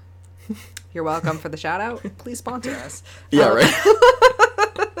 Do. You're welcome for the shout out. Please sponsor us. Yeah, right.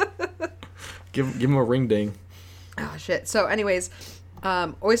 Give him a ring ding. Oh, shit. So, anyways,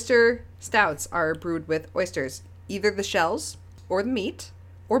 oyster stouts are brewed with oysters, either the shells or the meat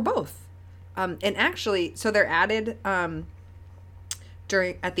or both. And actually, so they're added at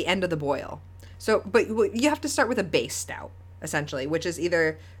the end of the boil. So, but you have to start with a base stout, essentially, which is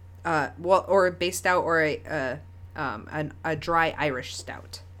either or a base stout or a dry Irish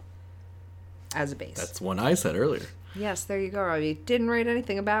stout as a base. That's one I said earlier. Yes, there you go, Robbie. Didn't write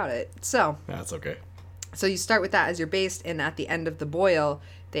anything about it. So That's okay. you start with that as your base, and at the end of the boil,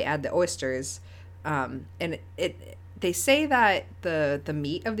 they add the oysters. And they say that the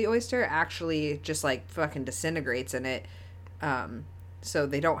meat of the oyster actually just like fucking disintegrates in it. So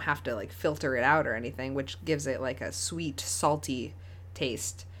they don't have to like filter it out or anything, which gives it like a sweet, salty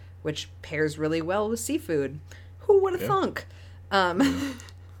taste, which pairs really well with seafood. Who would have thunk?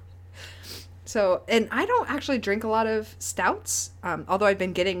 So, and I don't actually drink a lot of stouts, although I've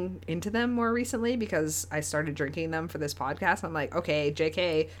been getting into them more recently because I started drinking them for this podcast. I'm like, okay,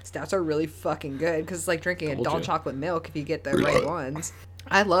 JK, stouts are really fucking good because it's like drinking adult chocolate milk if you get the right ones.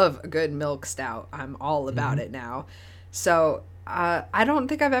 I love a good milk stout. I'm all about it now. So, I don't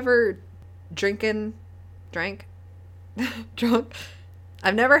think I've ever drunk.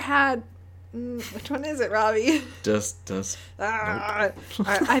 I've never had. Which one is it, Robbie? Just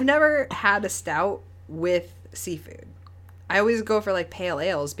I've never had a stout with seafood. I always go for like pale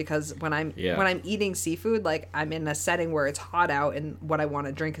ales because when I'm Yeah. when I'm eating seafood, like I'm in a setting where it's hot out and what I want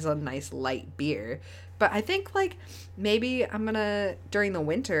to drink is a nice light beer. But I think like maybe I'm gonna during the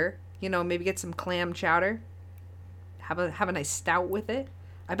winter, maybe get some clam chowder, have a nice stout with it.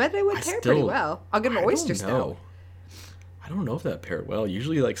 I bet they would pair pretty well. I'll get an oyster stout. I don't know if that paired well.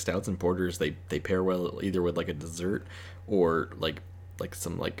 Usually, like stouts and porters, they pair well either with like a dessert or like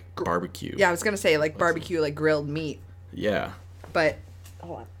some like barbecue. Yeah, I was gonna say like barbecue, like grilled meat. Yeah. But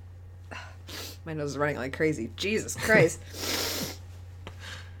hold on, my nose is running like crazy. Jesus Christ!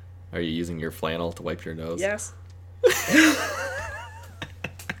 Are you using your flannel to wipe your nose? Yes. I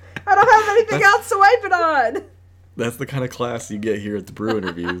don't have anything else to wipe it on. That's the kind of class you get here at the Brew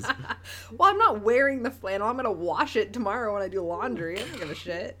Interviews. Well, I'm not wearing the flannel. I'm gonna wash it tomorrow when I do laundry. I'm not gonna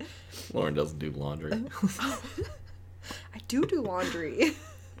shit. Lauren doesn't do laundry. I do laundry.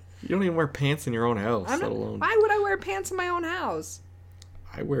 You don't even wear pants in your own house, let alone. Why would I wear pants in my own house?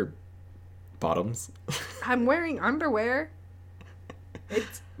 I wear bottoms. I'm wearing underwear.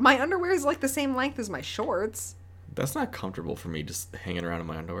 My underwear is like the same length as my shorts. That's not comfortable for me just hanging around in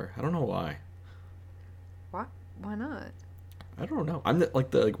my underwear. I don't know why. What? Why not? I don't know. I'm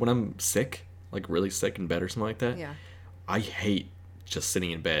like when I'm sick, like really sick in bed or something like that. Yeah. I hate just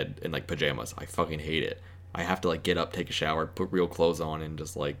sitting in bed in like pajamas. I fucking hate it. I have to like get up, take a shower, put real clothes on, and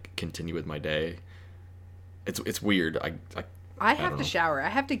just like continue with my day. It's weird. I have to shower. I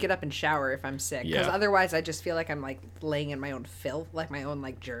have to get up and shower if I'm sick. Because otherwise I just feel like I'm like laying in my own filth, like my own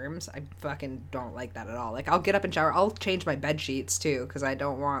like germs. I fucking don't like that at all. Like I'll get up and shower. I'll change my bed sheets too because I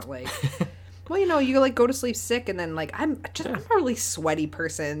don't want like... Well, you like go to sleep sick and then like I'm a really sweaty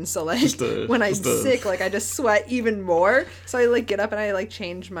person. So like when I'm sick, like I just sweat even more. So I like get up and I like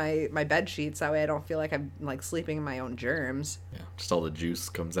change my bed sheets. That way I don't feel like I'm like sleeping in my own germs. Yeah, just all the juice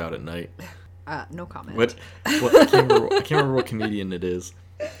comes out at night. No comment. What I can't remember what comedian it is.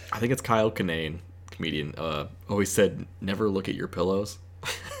 I think it's Kyle Kinane, comedian. Always said, never look at your pillows.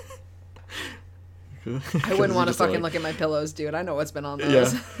 I wouldn't want to fucking look at my pillows, dude. I know what's been on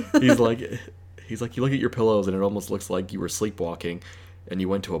those. Yeah. He's like, you look at your pillows and it almost looks like you were sleepwalking and you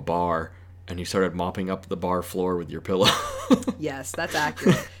went to a bar and you started mopping up the bar floor with your pillow. Yes, that's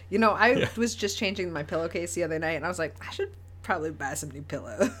accurate. I was just changing my pillowcase the other night and I was like, I should probably buy some new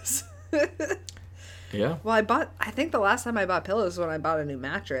pillows. Yeah. Well, I think the last time I bought pillows was when I bought a new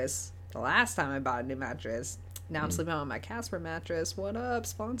mattress. The last time I bought a new mattress. Now I'm sleeping on my Casper mattress. What up?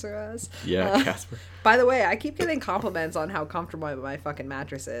 Sponsor us. Yeah, Casper. By the way, I keep getting compliments on how comfortable my fucking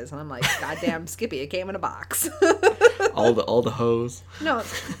mattress is. And I'm like, goddamn Skippy, it came in a box. all the hoes. No.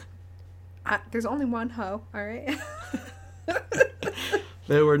 There's only one hoe, all right?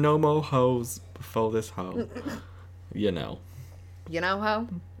 There were no more hoes before this hoe. You know. You know hoe?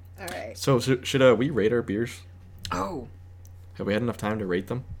 All right. So should we rate our beers? Oh. Have we had enough time to rate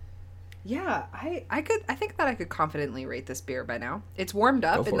them? Yeah, I think that I could confidently rate this beer by now. It's warmed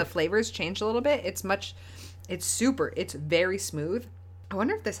up and the flavors changed a little bit. It's very smooth. I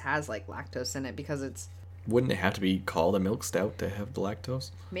wonder if this has like lactose in it because it's... Wouldn't it have to be called a milk stout to have the lactose?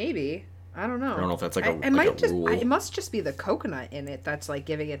 Maybe. I don't know. I don't know if that's like a rule. It must just be the coconut in it that's like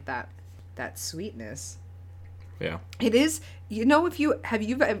giving it that sweetness. Yeah. It is, if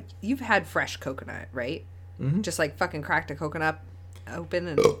you've had fresh coconut, right? Mm-hmm. Just like fucking cracked a coconut open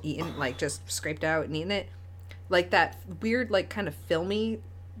and eaten, like just scraped out and eaten it, like that weird like kind of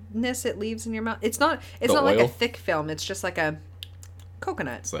filminess it leaves in your mouth. It's not like a thick film. It's just like a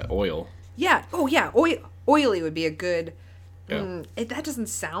coconut. It's that oil. Yeah. Oh yeah. Oily would be a good. Yeah. That doesn't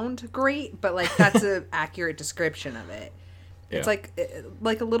sound great, but like that's an accurate description of it. Yeah. It's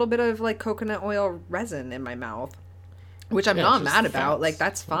like a little bit of like coconut oil resin in my mouth, which I'm not mad about. Like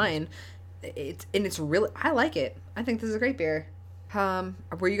that's fine. It's really, I like it. I think this is a great beer.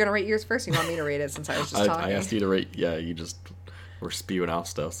 Were you gonna rate yours first? Or you want me to rate it since I was just talking? I asked you to rate. Yeah, you just were spewing out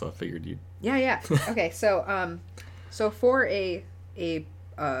stuff, so I figured you. Yeah. Okay, so for a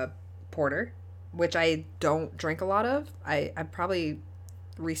porter, which I don't drink a lot of, I probably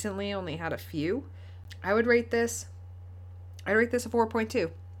recently only had a few. I'd rate this a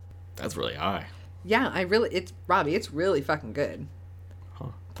 4.2. That's really high. Yeah, it's Robbie. It's really fucking good. Huh.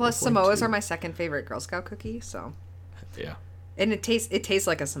 Plus, Samoas are my second favorite Girl Scout cookie. So. Yeah. And it tastes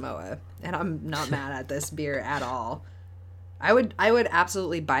like a Samoa, and I'm not mad at this beer at all. I would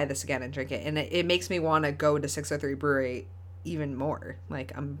absolutely buy this again and drink it, and it makes me want to go to 603 Brewery even more.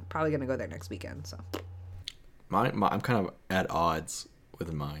 Like I'm probably gonna go there next weekend. So. I'm kind of at odds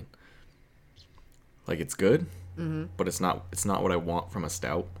with mine. Like it's good, but it's not what I want from a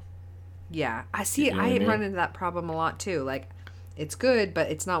stout. Yeah, I see. I run into that problem a lot too. Like It's good,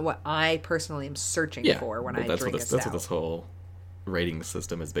 but it's not what I personally am searching for when I drink a stout. That's what this whole rating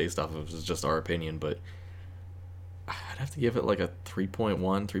system is based off of. Is just our opinion, but I'd have to give it like a 3.1,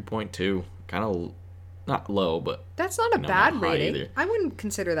 3.2. Kind of not low, but that's not a bad not rating. either. I wouldn't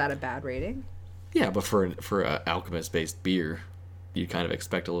consider that a bad rating. Yeah, but for a Alchemist-based beer, you kind of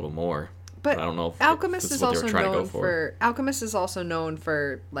expect a little more. But I don't know if Alchemist is also known for Alchemist is also known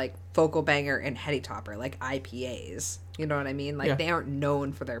for like Voggle Banger and Heady Topper, like IPAs. You know what I mean? Like they aren't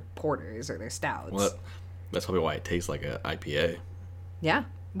known for their porters or their stouts. Well, that's probably why it tastes like an IPA. Yeah.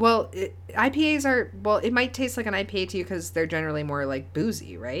 Well, IPAs are it might taste like an IPA to you because they're generally more like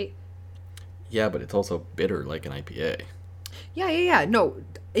boozy, right? Yeah, but it's also bitter like an IPA. Yeah. No,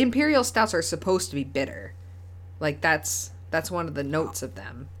 imperial stouts are supposed to be bitter. Like that's one of the notes of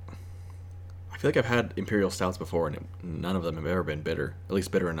them. I feel like I've had imperial stouts before, and none of them have ever been bitter. At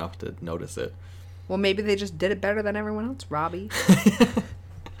least bitter enough to notice it. Well, maybe they just did it better than everyone else, Robbie.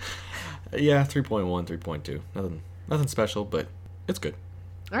 Yeah, 3.1, 3.2. Nothing special, but it's good.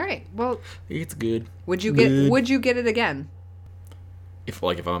 All right. Well, it's good. Would you get it again? If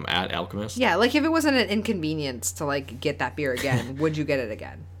I'm at Alchemist? Yeah, like if it wasn't an inconvenience to like get that beer again, would you get it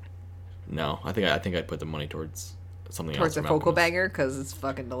again? No, I think I'd put the money towards something towards else. Towards a Voggle Banger because it's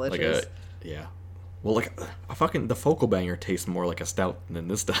fucking delicious. Yeah. Well, like the Voggle Banger tastes more like a stout than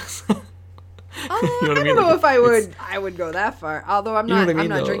this does. You know what I mean? I don't know if I would go that far. Although I'm not I'm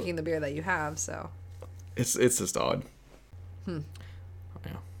not drinking the beer that you have, so. It's just odd. Yeah.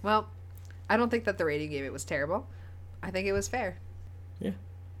 Well, I don't think that the rating you gave it was terrible. I think it was fair. Yeah.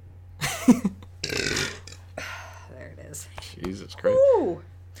 There it is. Jesus Christ. Ooh. All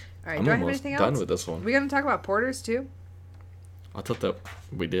right, I'm do I have almost anything done else? with this one. We gonna talk about porters too? I thought that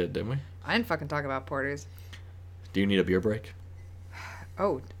we did, didn't we? I didn't fucking talk about porters. Do you need a beer break?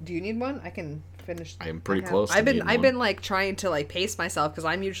 Oh, do you need one? I can finish. I am pretty close. I've been like trying to like pace myself because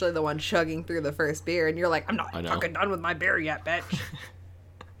I'm usually the one chugging through the first beer, and you're like, I'm not fucking done with my beer yet, bitch.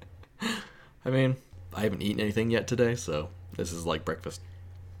 I mean, I haven't eaten anything yet today, so this is like breakfast.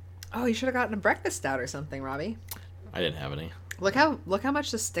 Oh, you should have gotten a breakfast stout or something, Robbie. I didn't have any. Look how much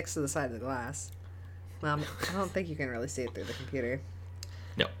this sticks to the side of the glass. Well, I don't think you can really see it through the computer.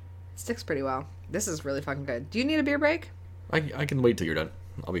 No. It sticks pretty well. This is really fucking good. Do you need a beer break? I can wait till you're done.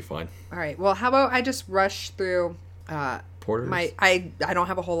 I'll be fine. All right. Well, how about I just rush through porters? I don't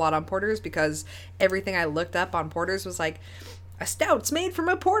have a whole lot on porters because everything I looked up on porters was like a stout's made from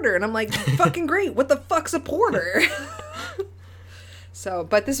a porter, and I'm like, fucking great. What the fuck's a porter? So,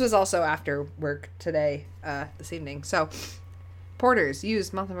 but this was also after work today, this evening. So, porters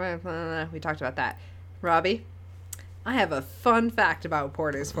used month. We talked about that. Robbie, I have a fun fact about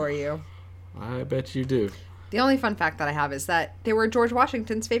porters for you. I bet you do. The only fun fact that I have is that they were George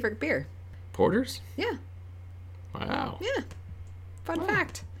Washington's favorite beer. Porters? Yeah. Wow. Yeah. Fun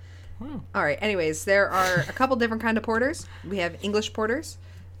fact. Wow. All right. Anyways, there are a couple different kind of porters. We have English porters,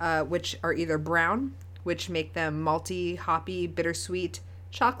 which are either brown, which make them malty, hoppy, bittersweet,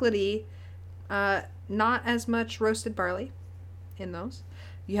 chocolatey, not as much roasted barley in those.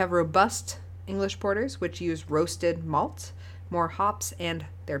 You have robust English porters, which use roasted malt, more hops, and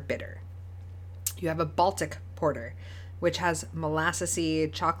they're bitter. You have a Baltic porter, which has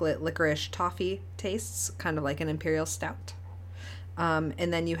molassesy, chocolate, licorice, toffee tastes, kind of like an imperial stout. And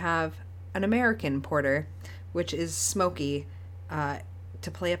then you have an American porter, which is smoky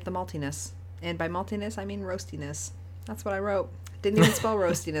to play up the maltiness. And by maltiness, I mean roastiness. That's what I wrote. Didn't even spell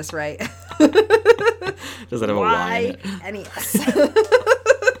roastiness right. Does it have a Y in it? Y-N-E-S.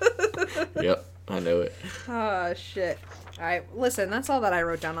 Yep, I know it. Oh, shit. All right, listen, that's all that I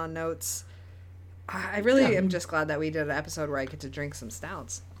wrote down on notes. I really am just glad that we did an episode where I get to drink some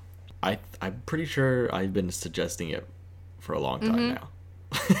stouts. I'm pretty sure I've been suggesting it for a long time now.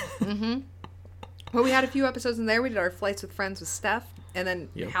 Mm-hmm. Well, we had a few episodes in there. We did our Flights with Friends with Steph. And then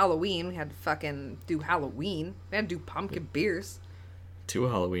Halloween. We had to fucking do Halloween. We had to do pumpkin beers. 2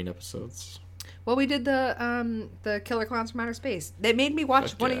 Halloween episodes. Well, we did the Killer Clowns from Outer Space. They made me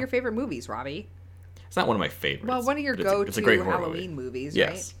watch one of your favorite movies, Robbie. It's not one of my favorites. Well, one of your go-to Halloween movies,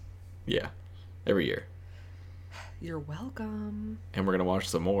 right? Yes. Yeah. Every year. You're welcome. And we're going to watch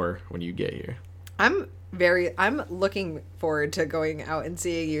some more when you get here. I'm looking forward to going out and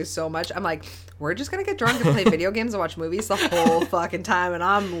seeing you so much. I'm like, we're just going to get drunk and play video games and watch movies the whole fucking time, and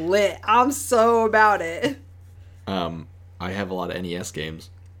I'm lit. I'm so about it. I have a lot of NES games.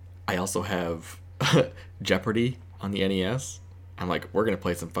 I also have Jeopardy on the NES. I'm like, we're going to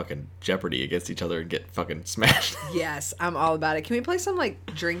play some fucking Jeopardy against each other and get fucking smashed. Yes, I'm all about it. Can we play some, like,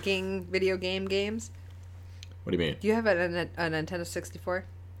 drinking video games? What do you mean? Do you have a Nintendo 64?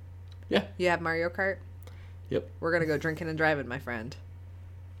 Yeah. You have Mario Kart? Yep. We're gonna go drinking and driving, my friend.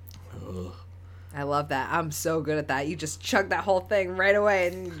 Ugh. I love that. I'm so good at that. You just chug that whole thing right away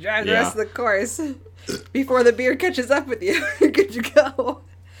and you drive the rest of the course. Before the beer catches up with you, you're good to go.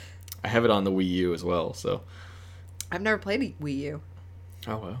 I have it on the Wii U as well, so. I've never played Wii U.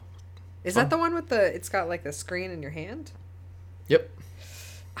 Oh, well. Is that the one with it's got like the screen in your hand? Yep.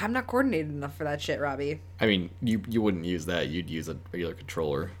 I'm not coordinated enough for that shit, Robbie. I mean, you wouldn't use that. You'd use a regular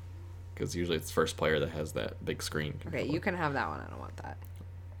controller. Because usually it's first player that has that big screen controller. Okay, you can have that one. I don't want that.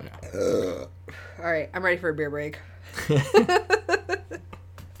 Yeah. All right, I'm ready for a beer break.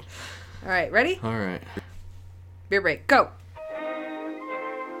 All right, ready? All right. Beer break, go.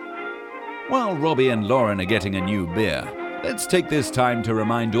 While Robbie and Lauren are getting a new beer, let's take this time to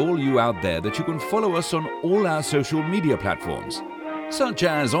remind all you out there that you can follow us on all our social media platforms, such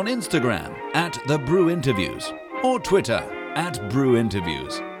as on Instagram @The Brew Interviews or Twitter @Brew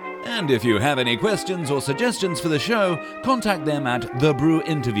Interviews. And if you have any questions or suggestions for the show, contact them at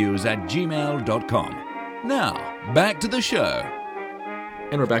thebrewinterviews@gmail.com. Now, back to the show.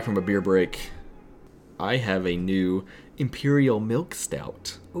 And we're back from a beer break. I have a new Imperial Milk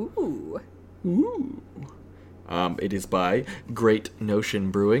Stout. Ooh. Ooh. It is by Great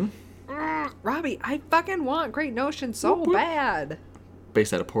Notion Brewing. Robbie, I fucking want Great Notion so bad.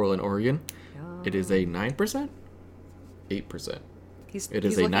 Based out of Portland, Oregon. It is a 9%? 8%. It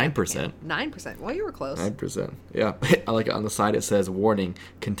is a 9%. 9%. Well, you were close. 9%. Yeah. I like it. On the side it says, warning,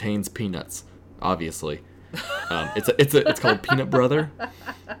 contains peanuts. Obviously. It's called Peanut Brother.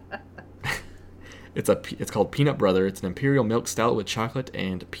 It's called Peanut Brother. It's an Imperial Milk Stout with chocolate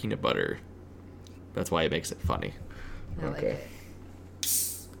and peanut butter. That's why it makes it funny. I like it.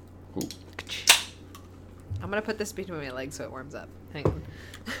 Ooh. I'm going to put this between my legs so it warms up. Hang on.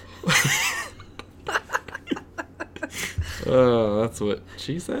 Oh, that's what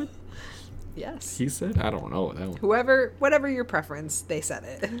she said? Yes. He said? I don't know that one. Whatever your preference, they said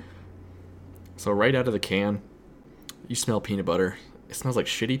it. So right out of the can, you smell peanut butter. It smells like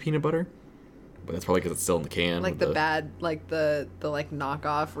shitty peanut butter, but that's probably because it's still in the can. Like the bad, like the like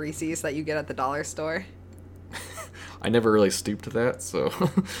knockoff Reese's that you get at the dollar store. I never really stooped to that, so.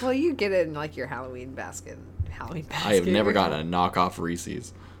 Well, you get it in like your Halloween basket. I have never gotten a knockoff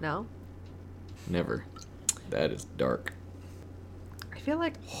Reese's. No? Never. That is dark. I feel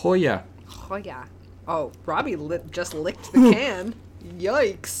like... Oh, yeah. Oh, yeah. Oh, Robbie just licked the can.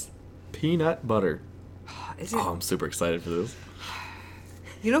 Yikes. Peanut butter. Is it... Oh, I'm super excited for this.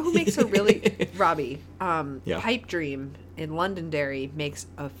 You know who makes a really... Robbie. Yeah. Pipe Dream in Londonderry makes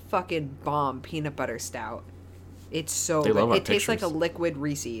a fucking bomb peanut butter stout. It's so They good. love our It tastes like a pictures. liquid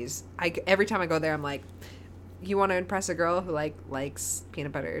Reese's. Every time I go there, I'm like, you want to impress a girl who likes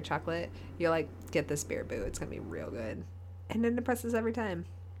peanut butter or chocolate? You're like, get this beer, boo. It's going to be real good. And it impresses every time.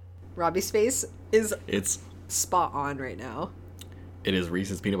 Robbie's face is spot on right now. It is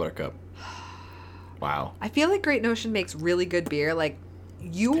Reese's Peanut Butter Cup. Wow. I feel like Great Notion makes really good beer. Like,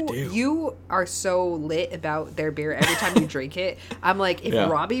 you are so lit about their beer every time you drink it. I'm like, if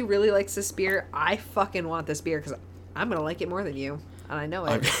Robbie really likes this beer, I fucking want this beer because I'm going to like it more than you. And I know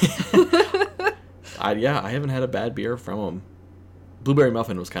it. I haven't had a bad beer from them. Blueberry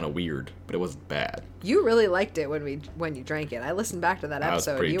Muffin was kind of weird, but it wasn't bad. You really liked it when you drank it. I listened back to that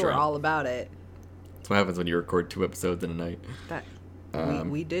episode. You were all about it. That's what happens when you record 2 episodes in a night.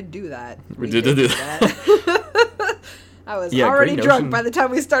 We did do that. We did do that. I was already drunk by the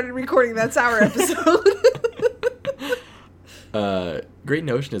time we started recording that sour episode. Great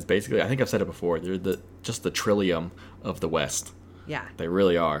Notion is basically, I think I've said it before, they're just the Trillium of the West. Yeah. They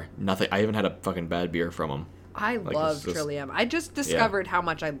really are. I haven't had a fucking bad beer from them. I love Trillium. I just discovered how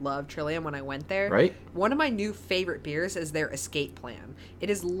much I love Trillium when I went there. Right? One of my new favorite beers is their Escape Plan. It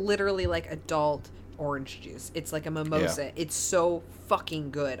is literally like adult orange juice. It's like a mimosa. Yeah. It's so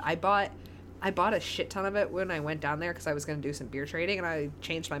fucking good. I bought a shit ton of it when I went down there because I was going to do some beer trading, and I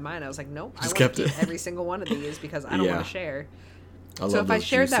changed my mind. I was like, nope, I want to keep every single one of these because I don't want to share. So if I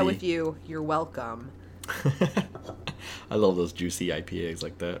shared that with you, you're welcome. I love those juicy IPAs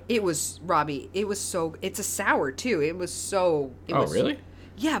like that. It was, Robbie, it's a sour too. Really?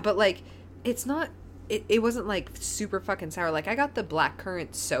 Yeah, but like, it's not, it wasn't like super fucking sour. Like, I got the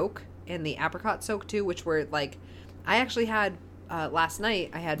blackcurrant soak and the apricot soak too, which were like, I actually had, last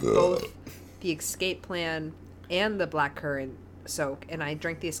night, I had both the Escape Plan and the blackcurrant soak, and I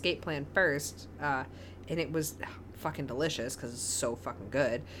drank the Escape Plan first, and it was fucking delicious because it's so fucking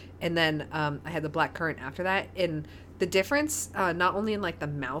good. And then I had the blackcurrant after that, and the difference, not only in like the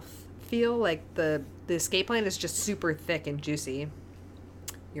mouth feel, like the Escape Plan is just super thick and juicy.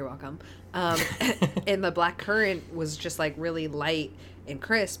 You're welcome. And the blackcurrant was just like really light and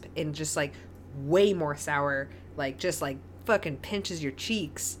crisp and just like way more sour, like just like fucking pinches your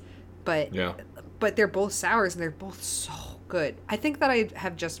cheeks. But they're both sours and they're both so good. I think that I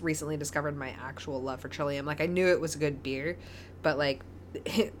have just recently discovered my actual love for Trillium. Like I knew it was a good beer, but like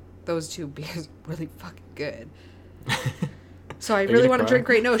those two beers are really fucking good. So I really want to drink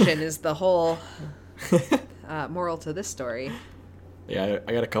Great Notion is the whole moral to this story. Yeah,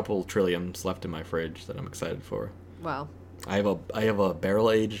 I got a couple Trilliums left in my fridge that I'm excited for. Well, I have a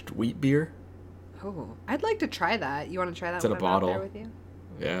barrel aged wheat beer. Oh, I'd like to try that. You want to try that? It's in a bottle. I'm out there with you?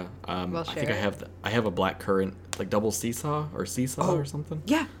 Yeah. We'll I think I have a black currant, like double seesaw or something.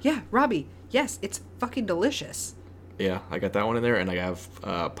 Yeah, Robbie. Yes, it's fucking delicious. Yeah, I got that one in there, and I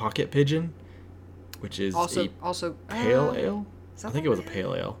have Pocket Pigeon, which is also pale ale. I think it was a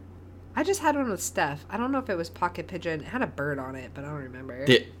pale ale. I just had one with Steph. I don't know if it was Pocket Pigeon. It had a bird on it, but I don't remember.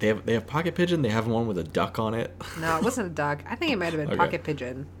 They have Pocket Pigeon. They have one with a duck on it. No, it wasn't a duck. I think it might have been Pocket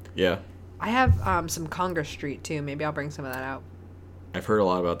Pigeon. Yeah. I have some Congress Street too. Maybe I'll bring some of that out. I've heard a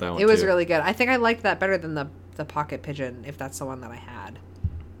lot about that one. It was really good. I think I liked that better than the Pocket Pigeon, if that's the one that I had.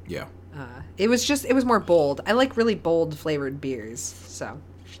 Yeah. It was more bold. I like really bold flavored beers. So.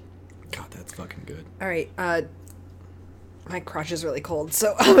 God, that's fucking good. All right. My crotch is really cold,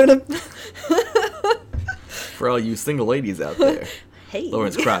 so I'm gonna. For all you single ladies out there, hey,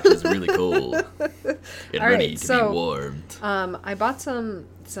 Lauren's crotch is really cold and ready to be warmed. I bought some.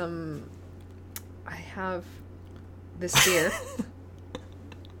 I have this beer.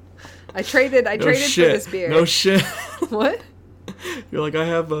 I traded for this beer. No shit. What? You're like, I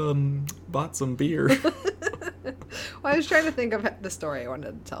have bought some beer. Well, I was trying to think of the story I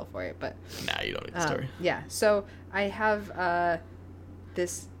wanted to tell for it, but nah, you don't need the story. Yeah, so I have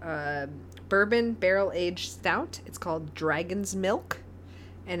this bourbon barrel aged stout. It's called Dragon's Milk,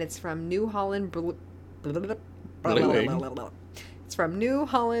 and it's from New Holland. It's from New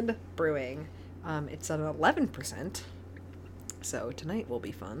Holland Brewing. It's an 11%. So tonight will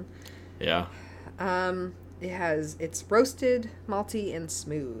be fun. Yeah. It's roasted, malty, and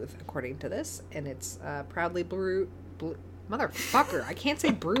smooth, according to this, and it's proudly brewed. Motherfucker, I can't say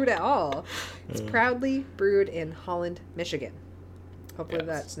brewed at all. It's proudly brewed in Holland, Michigan. Hopefully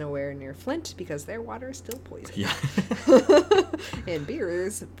that's nowhere near Flint, because their water is still poison. Yeah. And beer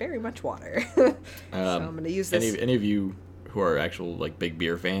is very much water. So I'm going to use this. Any of you who are actual like big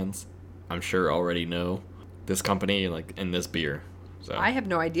beer fans, I'm sure already know this company and this beer. So I have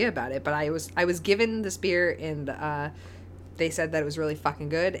no idea about it, but I was given this beer, and they said that it was really fucking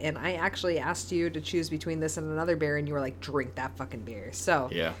good, and I actually asked you to choose between this and another beer, and you were like, drink that fucking beer. So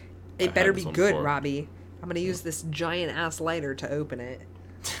yeah, it better be good, Robbie. I'm gonna use this giant ass lighter to open it.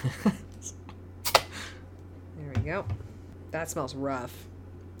 There we go. That smells rough.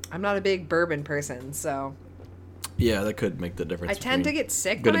 I'm not a big bourbon person, so yeah, that could make the difference. I tend to get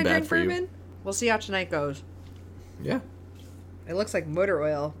sick when I drink bourbon. We'll see how tonight goes. Yeah. It looks like motor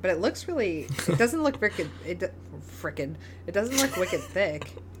oil, but it looks really. It doesn't look frickin'. It doesn't look wicked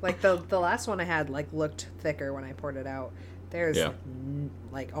thick. Like the last one I had looked thicker when I poured it out. There's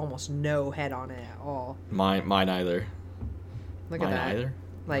almost no head on it at all. Mine either. Look at that. Either.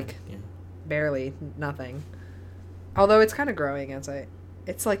 Barely nothing. Although it's kind of growing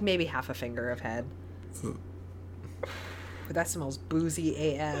it's like maybe half a finger of head. That smells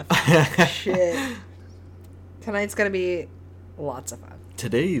boozy AF. Shit. Tonight's gonna be lots of fun.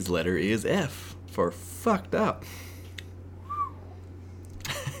 Today's letter is F for fucked up.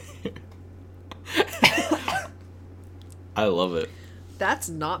 I love it. That's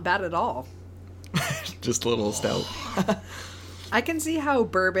not bad at all. Just a little stout. I can see how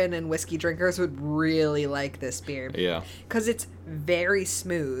bourbon and whiskey drinkers would really like this beer. Yeah. Because it's very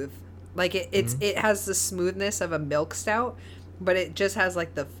smooth. Like, it has the smoothness of a milk stout, but it just has,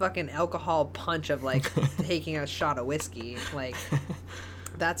 the fucking alcohol punch of, taking a shot of whiskey.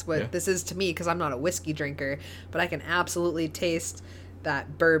 That's what this is to me, because I'm not a whiskey drinker, but I can absolutely taste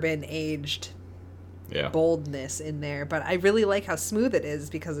that bourbon-aged boldness in there. But I really like how smooth it is,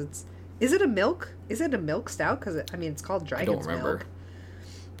 because it's... Is it a milk? Is it a milk stout? Because, it's called Dragon's Milk. I don't remember.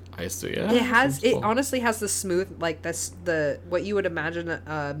 I used to, yeah. It honestly has the smooth, what you would imagine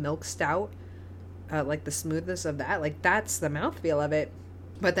a milk stout, the smoothness of that. That's the mouthfeel of it.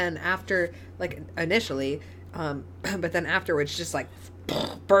 But then after, initially, but then afterwards, just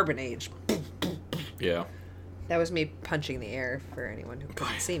bourbon age. Yeah. That was me punching the air for anyone who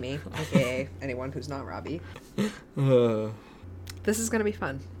couldn't see me, aka anyone who's not Robbie. This is going to be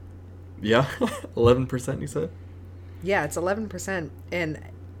fun. Yeah? 11% you said? Yeah, it's 11%. And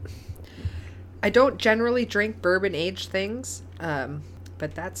I don't generally drink bourbon aged things,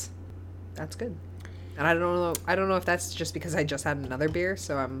 but that's good. And I don't know if that's just because I just had another beer,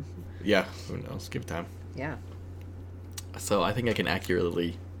 so I'm... Yeah, who knows? Give it time. Yeah. So I think I can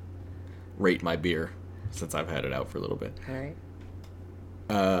accurately rate my beer since I've had it out for a little bit. All right.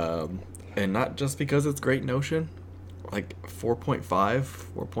 And not just because it's Great Notion, like 4.5,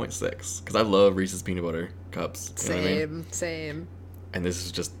 4.6. Because I love Reese's Peanut Butter Cups. You know what I mean? Same. And this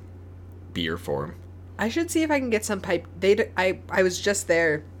is just beer form. I should see if I can get some pipe. I was just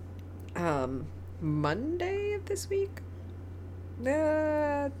there Monday of this week?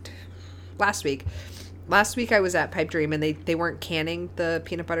 Last week. Last week I was at Pipe Dream and they weren't canning the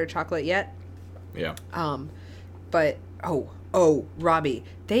peanut butter chocolate yet. Yeah. But Robbie,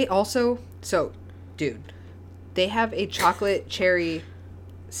 they also, dude, they have a chocolate cherry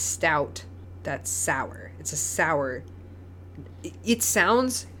stout that's sour. It's a sour. It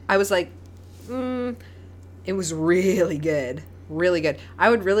sounds, I was like, it was really good. Really good. I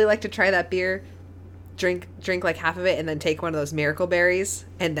would really like to try that beer, drink like half of it, and then take one of those miracle berries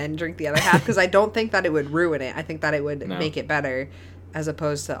and then drink the other half, because I don't think that it would ruin it. I think that it would make it better as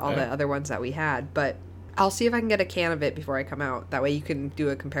opposed to all the other ones that we had. But I'll see if I can get a can of it before I come out. That way you can do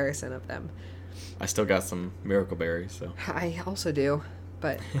a comparison of them. I still got some miracle berries, so. I also do,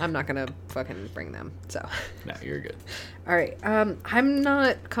 but I'm not going to fucking bring them, so. No, you're good. All right. I'm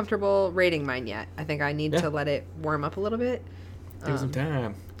not comfortable rating mine yet. I think I need to let it warm up a little bit. Give it some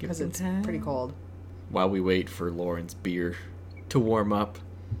time. Because it's pretty cold. While we wait for Lauren's beer to warm up,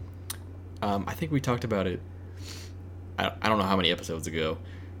 I think we talked about it, I don't know how many episodes ago,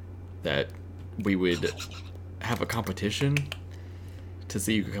 that we would have a competition to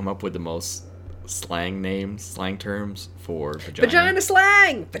see who could come up with the most slang terms for vagina. Vagina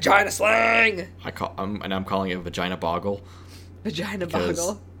slang! Vagina slang! I'm calling it vagina boggle. Vagina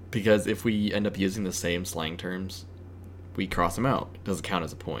boggle. Because if we end up using the same slang terms, we cross them out. It doesn't count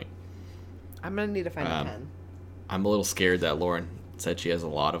as a point. I'm going to need to find a pen. I'm a little scared that Lauren said she has a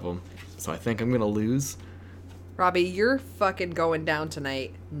lot of them, so I think I'm going to lose. Robbie, you're fucking going down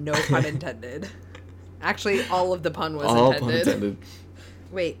tonight. No pun intended. Actually, all of the pun was all intended. Pun intended.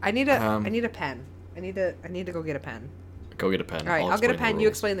 Wait, I need a pen. I need to go get a pen. Go get a pen. All right, I'll get a pen. You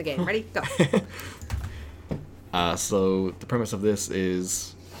explain the game. Ready? Go. So the premise of this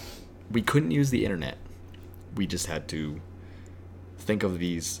is we couldn't use the internet. We just had to think of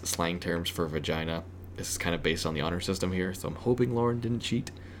these slang terms for vagina. This is kind of based on the honor system here, so I'm hoping Lauren didn't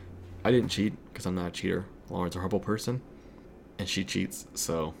cheat. I didn't cheat because I'm not a cheater. Lauren's a horrible person, and she cheats,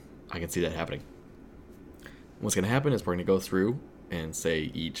 so I can see that happening. What's going to happen is we're going to go through and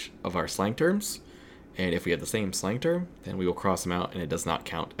say each of our slang terms, and if we have the same slang term, then we will cross them out, and it does not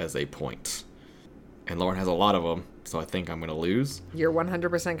count as a point. And Lauren has a lot of them, so I think I'm going to lose. You're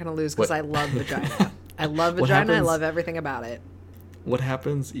 100% going to lose because I love vagina. I love vagina. I love everything about it. What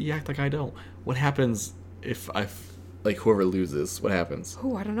happens? You act like I don't. What happens if whoever loses? What happens?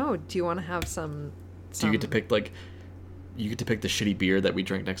 Oh, I don't know. Do you want to have some? Do you get to pick the shitty beer that we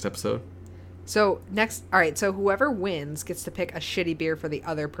drink next episode? So all right. So whoever wins gets to pick a shitty beer for the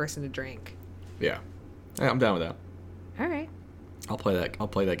other person to drink. Yeah, I'm down with that. All right. I'll play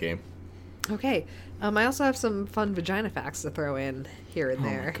that game. Okay. I also have some fun vagina facts to throw in here and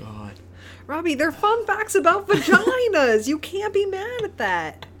there. Oh my god. Robbie, they're fun facts about vaginas. You can't be mad at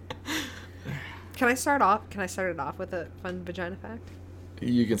that. Can I start it off with a fun vagina fact?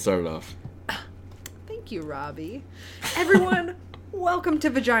 You can start it off. Thank you, Robbie. Everyone, welcome to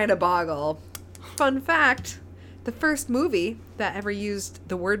Vagina Boggle. Fun fact, the first movie that ever used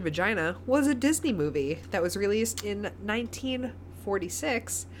the word vagina was a Disney movie that was released in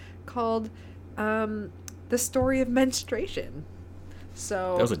 1946 called The Story of Menstruation.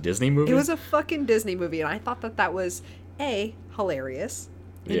 So that was a Disney movie? It was a fucking Disney movie, and I thought that was A, hilarious,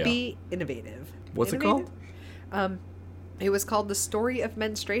 and B, innovative. What's it called? It was called The Story of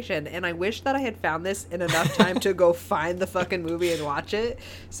Menstruation, and I wish that I had found this in enough time to go find the fucking movie and watch it.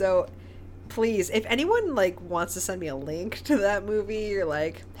 So please, if anyone wants to send me a link to that movie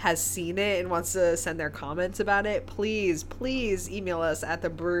or has seen it and wants to send their comments about it, please email us at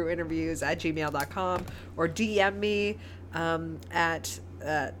thebrewinterviews@gmail.com or DM me on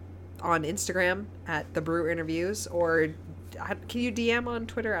Instagram at the Brew Interviews, or can you DM on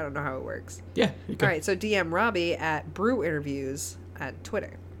Twitter? I don't know how it works. Yeah, you can. All right, so DM Robbie at Brew Interviews at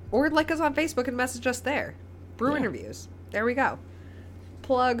Twitter, or like us on Facebook and message us there. Brew Interviews. There we go.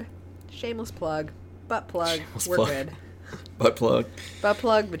 Plug, shameless plug, butt plug. We're good. Butt plug. Butt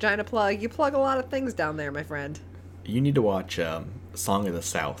plug, vagina plug. You plug a lot of things down there, my friend. You need to watch Song of the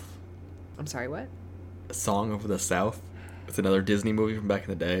South. I'm sorry, what? Song of the South. It's another Disney movie from back in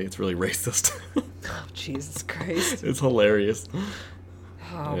the day. It's really racist. Oh, Jesus Christ. It's hilarious.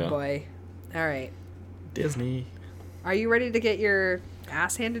 Oh, boy. All right. Disney. Are you ready to get your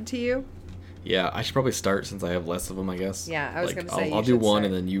ass handed to you? Yeah, I should probably start since I have less of them, I guess. Yeah, I was going to say I'll do one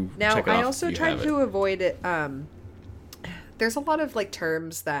and then you now, check it off. I also tried to avoid it. There's a lot of like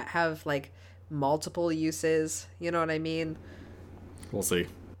terms that have like multiple uses. You know what I mean? We'll see.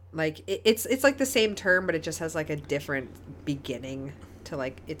 Like it's like the same term, but it just has like a different beginning to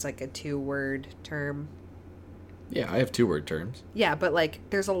like it's like a 2-word term. Yeah, I have 2-word terms. Yeah, but like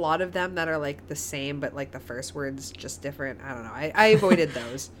there's a lot of them that are like the same, but like the first word's just different. I don't know. I avoided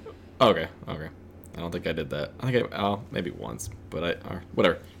those. Okay. I don't think I did that. I think maybe once, but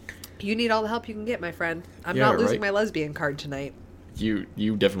whatever. You need all the help you can get, my friend. I'm not losing my lesbian card tonight. You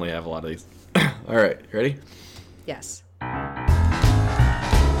definitely have a lot of these. All right, you ready? Yes.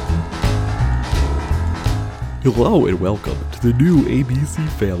 Hello and welcome to the new ABC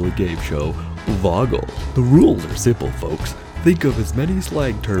Family Game Show, Voggle. The rules are simple, folks. Think of as many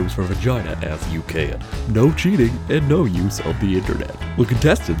slang terms for vagina as you can. No cheating and no use of the internet. The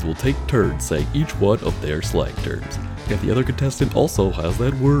contestants will take turns saying each one of their slang terms. If the other contestant also has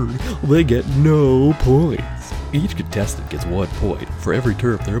that word, they get no points. Each contestant gets 1 point for every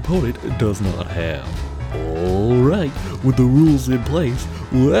term their opponent does not have. Alright, with the rules in place,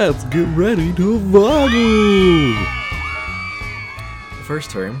 let's get ready to Voggle! The first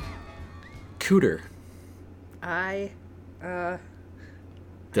term, cooter.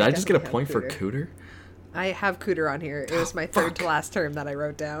 Did I just get a point for cooter? I have cooter on here. It was my third to last term that I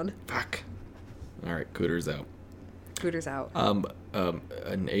wrote down. Fuck. Alright, cooter's out. Cooter's out.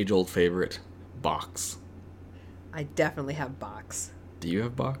 An age-old favorite, box. I definitely have box. Do you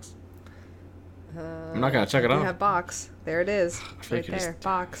have box? I'm not gonna check it out. You have box. There it is. Right there.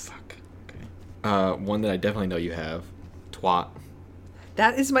 Box. Fuck. Okay. One that I definitely know you have, twat.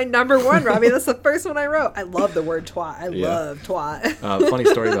 That is my number 1, Robbie. That's the first one I wrote. I love the word twat. I love twat. Funny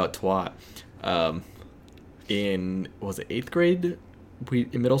story about twat. In, was it 8th grade?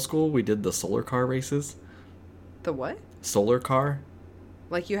 In middle school, we did the solar car races. The what? Solar car.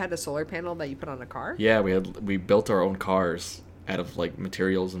 Like you had a solar panel that you put on a car? Yeah, we built our own cars out of like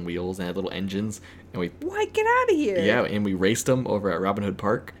materials and wheels and had little engines. And What? Get out of here. Yeah, and we raced them over at Robin Hood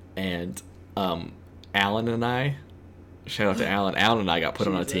Park. And Alan and I, shout out to Alan. Alan and I got put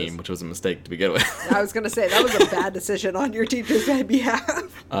on a team, which was a mistake to begin with. I was going to say, that was a bad decision on your teacher's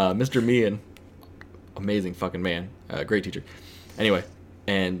behalf. Mr. Meehan, amazing fucking man. Great teacher. Anyway,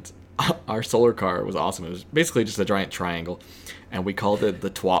 and our solar car was awesome. It was basically just a giant triangle. And we called it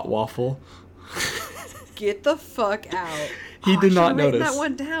the Twat Waffle. Get the fuck out. He did not notice. That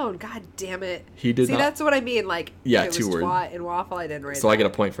one down. God damn it. He did not. See, that's what I mean. Like, yeah, if it was 2 words. Twat and waffle, I didn't write So I get a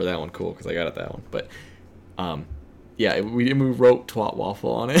point for that one. Cool, because I got it that one. But, yeah, we wrote Twat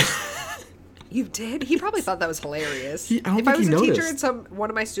Waffle on it. You did? He probably thought that was hilarious. I don't if think I was he a noticed. teacher and one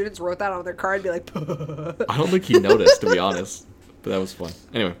of my students wrote that on their card, I'd be like, I don't think he noticed, to be honest. But that was fun.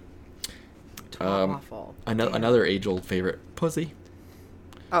 Anyway. waffle. Another age-old favorite, pussy.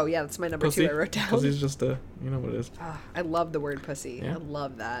 Oh, yeah, that's my number Pussy. 2 I wrote down. Pussy's just you know what it is. I love the word pussy. Yeah. I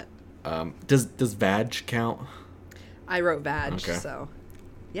love that. Does vag count? I wrote vag, Okay. so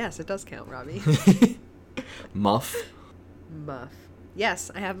yes, it does count, Robbie. Muff. Muff.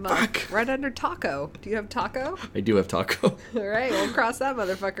 Yes, I have muff. Fuck. Right under taco. Do you have taco? I do have taco. All right, we'll cross that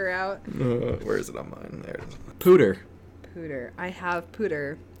motherfucker out. Where is it on mine? There it is. Pooter. Pooter. I have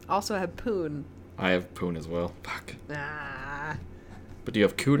pooter. Also have poon. I have poon as well. Fuck. Ah. But do you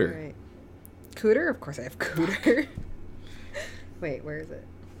have cooter? Right. Cooter? Of course I have cooter. Wait, where is it?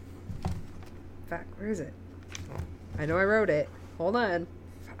 Fuck, where is it? I know I wrote it. Hold on.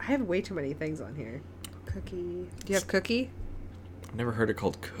 I have way too many things on here. Cookie. Do you have cookie? I've never heard it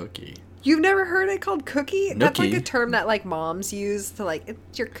called cookie. You've never heard it called cookie? That's like Nookie. a term that like moms use to like,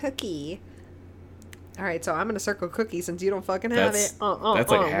 it's your cookie. All right, so I'm gonna circle cookie since you don't fucking have it. That's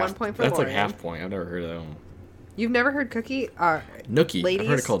like half. 1 point for That's like Lauren. half point. I've never heard of that one. You've never heard cookie? Nookie. Ladies? I've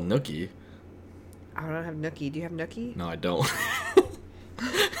heard it called nookie. I don't have nookie. Do you have nookie? No, I don't.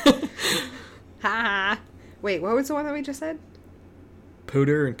 Ha. Wait, what was the one that we just said?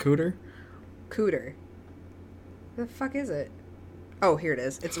 Pooter and cooter. Cooter. Where the fuck is it? Oh, here it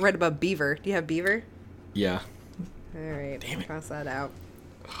is. It's right above beaver. Do you have beaver? Yeah. All right, Damn it. cross that out.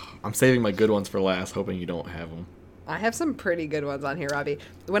 I'm saving my good ones for last, hoping you don't have them. I have some pretty good ones on here, Robbie.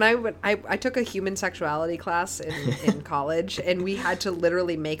 When I took a human sexuality class in college, and we had to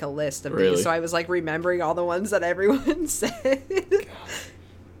literally make a list of Really? these. So I was like remembering all the ones that everyone said.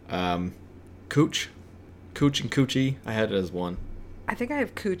 Cooch. Cooch and coochie. I had it as one. I think I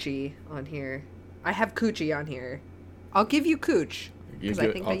have coochie on here. I have coochie on here. I'll give you cooch. Because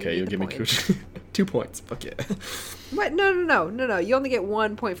I think that okay, you'll give me cooch. 2 points. Fuck yeah. What? No. You only get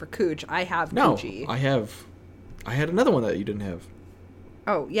 1 point for cooch. I have No, coochie. I had another one that you didn't have.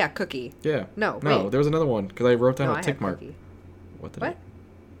 Oh, yeah, cookie. Yeah. No, No, wait. there was another one because I wrote down No, a I tick have mark. cookie. What?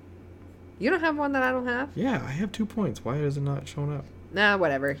 You don't have one that I don't have? Yeah, I have 2 points. Why is it not showing up? Nah,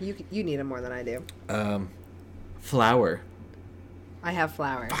 whatever. You need them more than I do. Flower. I have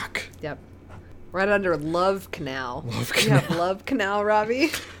flower. Fuck. Yep. Right under Love Canal. Love You have Love Canal,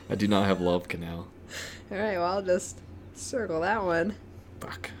 Robbie? I do not have Love Canal. All right, well, I'll just circle that one.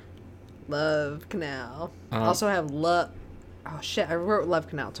 Fuck. Love Canal. Also have love... Oh, shit. I wrote Love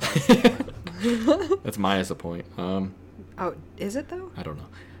Canal twice. That's minus a point. Oh, is it, though? I don't know.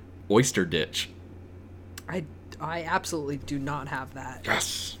 Oyster Ditch. I absolutely do not have that.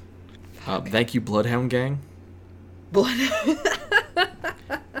 Yes. Thank you, Bloodhound Gang. Blood.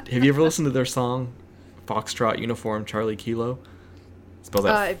 Have you ever listened to their song, Foxtrot Uniform Charlie Kilo? Spells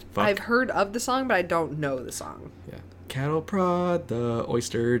that fuck. I've heard of the song, but I don't know the song. Yeah. Cattle Prod, the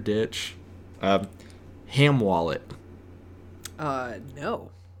Oyster Ditch. Ham Wallet. No.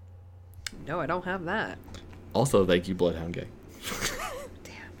 No, I don't have that. Also, thank you, Bloodhound Gang.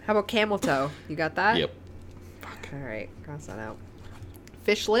 Damn. How about Camel Toe? You got that? Yep. Fuck. All right, cross that out.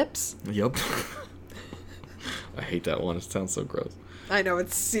 Fish Lips? Yep. I hate that one. It sounds so gross. I know,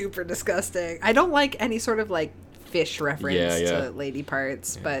 it's super disgusting. I don't like any sort of, like, fish reference to lady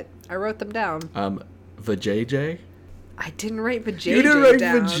parts, but I wrote them down. Vajayjay? I didn't write vajayjay You didn't write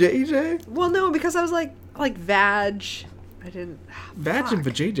down. Vajayjay? Well, no, because I was like vag. I didn't. Vag and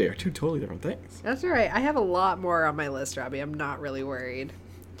Vajayjay are 2 totally different things. That's all right. I have a lot more on my list, Robbie. I'm not really worried.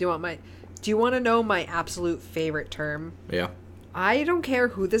 Do you want to know my absolute favorite term? Yeah. I don't care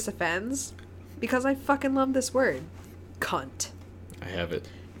who this offends, because I fucking love this word. Cunt. I have it.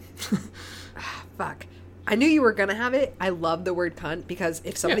 Fuck. I knew you were gonna have it. I love the word cunt because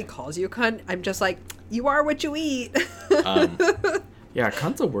if somebody calls you a cunt, I'm just like, you are what you eat. Yeah,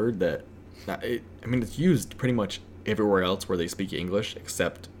 cunt's a word that, it's used pretty much everywhere else where they speak English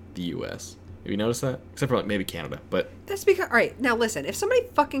except the U.S. Have you noticed that? Except for like maybe Canada, but... That's because... Alright, now listen. If somebody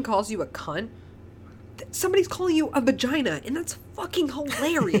fucking calls you a cunt, somebody's calling you a vagina, and that's fucking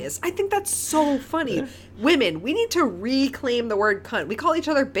hilarious. I think that's so funny. Women, we need to reclaim the word cunt. We call each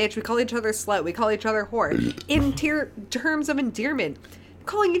other bitch, we call each other slut, we call each other whore. In terms of endearment,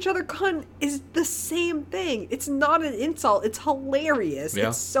 calling each other cunt is the same thing. It's not an insult. It's hilarious. Yeah.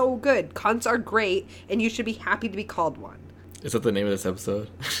 It's so good. Cunts are great, and you should be happy to be called one. Is that the name of this episode?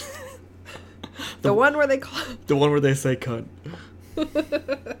 The one where they call... The one where they say cunt.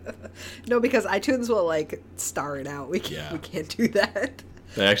 No, because iTunes will, like, star it out. We can't do that.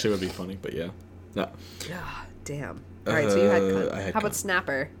 That actually would be funny, but yeah. No. Ah, damn. Alright, so you had cunt. I had How about cunt.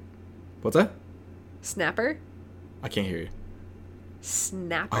 snapper? What's that? Snapper? I can't hear you.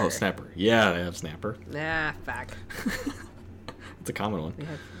 Snapper. Oh, snapper. Yeah, I have snapper. Nah, fuck. It's a common one.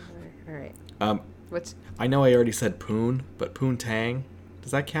 Alright. What's... I know I already said poon, but poontang,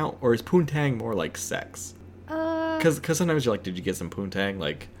 does that count? Or is poontang more like sex? Because sometimes you're like, did you get some poontang?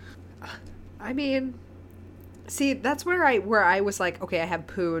 Like... I mean... See, that's where I was like, okay, I have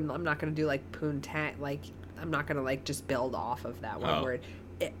poon. I'm not going to do, like, poontang. Like, I'm not going to, like, just build off of that one word.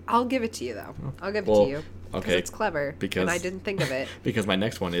 I'll give it to you, though. I'll give it to you. Okay. It's clever. And I didn't think of it. Because my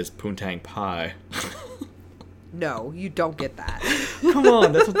next one is poontang pie. No, you don't get that. Come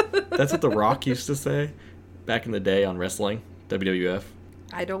on, that's what The Rock used to say back in the day on wrestling, WWF.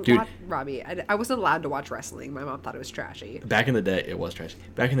 I don't Dude. watch, Robbie. I wasn't allowed to watch wrestling. My mom thought it was trashy. Back in the day, it was trashy.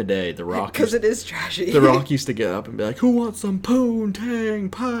 Back in the day, The Rock... Because it is trashy. The Rock used to get up and be like, who wants some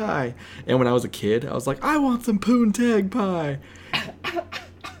poontang pie? And when I was a kid, I was like, I want some poontang pie.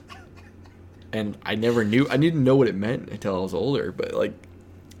 And I didn't know what it meant until I was older, but like...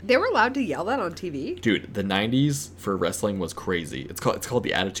 They were allowed to yell that on TV? Dude, the 90s for wrestling was crazy. It's called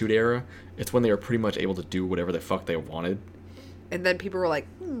the Attitude Era. It's when they were pretty much able to do whatever the fuck they wanted. And then people were like,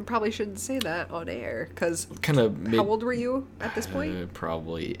 probably shouldn't say that on air. Because how old were you at this point?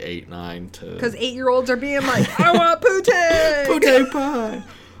 Probably 8, 9 to... Because 8-year-olds are being like, I want poutang! Poutang pie!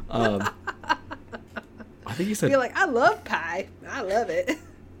 I think he said... Be like, I love pie. I love it.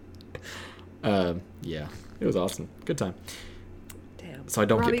 Yeah. It was awesome. Good time. Damn. So I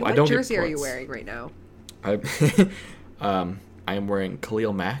don't Robbie, get what I don't jersey get are you points. wearing right now? I am wearing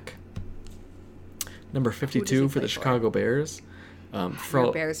Khalil Mack, number 52 for the Chicago Bears. You're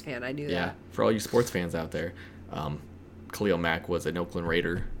a Bears fan. I knew that. Yeah, for all you sports fans out there, Khalil Mack was an Oakland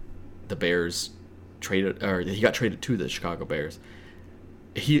Raider. The Bears he got traded to the Chicago Bears.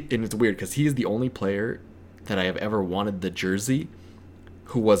 And it's weird because he is the only player that I have ever wanted the jersey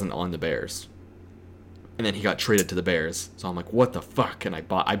who wasn't on the Bears. And then he got traded to the Bears. So I'm like, what the fuck? And I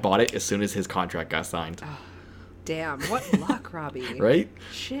bought it as soon as his contract got signed. Oh, damn, what luck, Robbie. Right?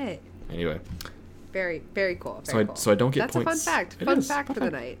 Shit. Anyway. Very, very cool. So I don't get That's points. That's a fun fact. It Fun is. fact for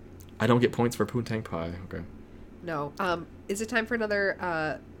the night. I don't get points for Poontang Pie. Okay. No. Is it time for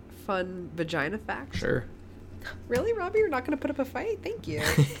another fun vagina fact? Sure. Really, Robbie? You're not going to put up a fight? Thank you.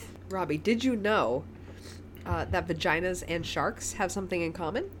 Robbie, did you know that vaginas and sharks have something in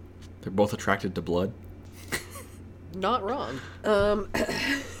common? They're both attracted to blood. Not wrong.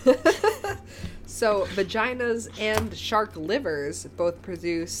 So vaginas and shark livers both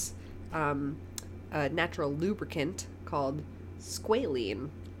produce a natural lubricant called squalene.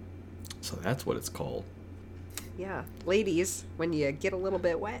 So that's what it's called. Yeah. Ladies, when you get a little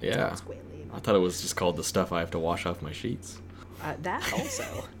bit wet, Yeah. it's called squalene. I thought it was just called the stuff I have to wash off my sheets. That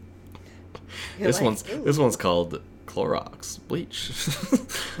also. This like, one's called Clorox bleach.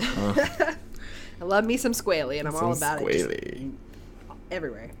 I love me some squalene. I'm all about it. Squalene.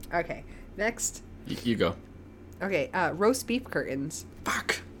 Everywhere. Okay. Next. You go. Okay. Roast beef curtains.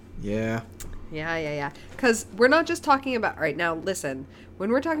 Fuck. Yeah. Yeah. Because we're not just talking about... All right, now listen. When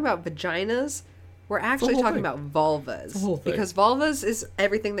we're talking about vaginas, we're actually whole talking thing. about vulvas. The whole thing. Because vulvas is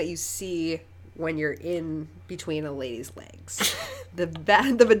everything that you see when you're in between a lady's legs. The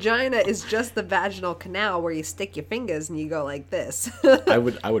vagina is just the vaginal canal where you stick your fingers and you go like this. I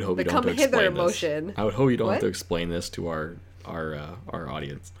would hope The you don't come have to hither explain motion. this. I would hope you don't have What? to explain this to our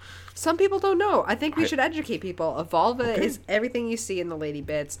audience. Some people don't know. I think we should educate people. A vulva Okay. is everything you see in the lady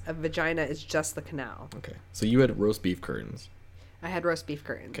bits. A vagina is just the canal. Okay. So you had roast beef curtains. I had roast beef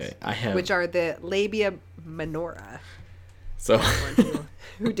curtains. Okay. I have. Which are the labia minora. So.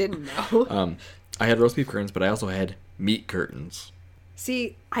 Who didn't know? I had roast beef curtains, but I also had meat curtains.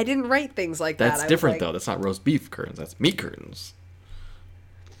 See, I didn't write things like that. That's I was different like, though. That's not roast beef curtains. That's meat curtains.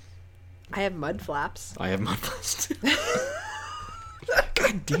 I have mud flaps. I have my first.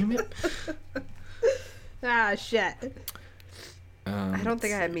 God damn it. Ah, shit. I I don't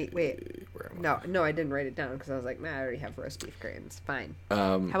think I had meat. Wait. No, I didn't write it down because I was like, nah, I already have roast beef curtains. Fine.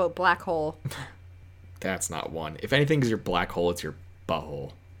 How about black hole? That's not one. If anything is your black hole, it's your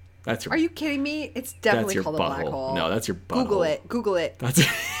butthole. That's your. Are you kidding me? It's That's definitely your called a black butthole. hole. No, that's your butthole. Google it. That's.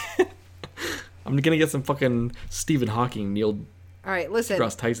 I'm gonna get some fucking Stephen Hawking, Neil All right, listen.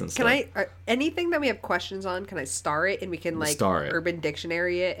 deGrasse Tyson stuff. Can I anything that we have questions on? Can I star it and we can like Star it. Urban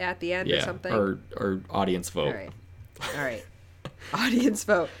Dictionary it at the end or Yeah, something? or audience vote. All right. Audience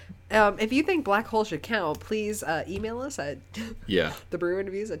vote. If you think black hole should count, please email us at Yeah.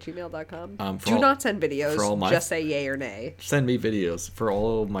 thebrewinterviews@gmail.com. For Do all- not send for videos. all my- Just say yay or nay. Send me videos for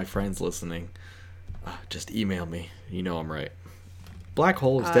all of my friends listening. Just email me. You know I'm right. Black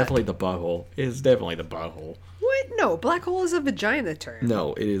hole is definitely the butthole. It is definitely the butthole. What? No, black hole is a vagina term.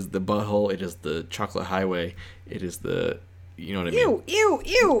 No, it is the butthole. It is the chocolate highway. It is the. You know what I mean?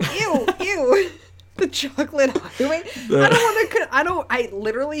 Ew. The chocolate highway. I don't want to. I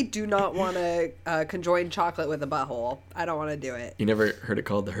literally do not want to conjoin chocolate with a butthole. I don't want to do it. You never heard it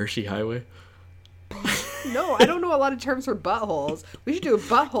called the Hershey Highway? No, I don't know a lot of terms for buttholes. We should do a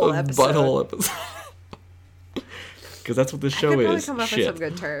butthole episode. Butthole episode. Because that's what this I show could probably is. come up with Shit. some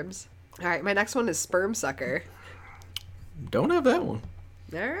good terms. All right, my next one is sperm sucker. Don't have that one.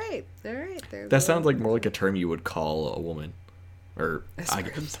 All right. That sounds like more like a term you would call a woman, or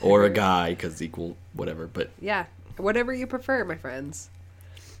sperm sucker. or a guy, because equal whatever. But Yeah, whatever you prefer, my friends.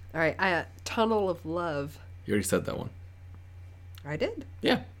 All right, tunnel of love. you already said that one. I did.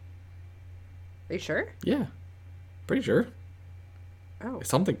 Yeah, Are you sure? yeah, pretty sure. Oh,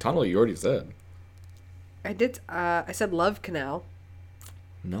 Something tunnel you already said. I did. I said love canal.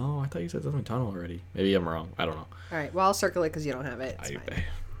 No, I thought you said something tunnel already. Maybe I'm wrong. I don't know. All right, well, I'll circle it because you don't have it. It's I, fine.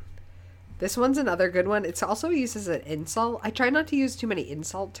 This one's another good one. It's also used as an insult. I try not to use too many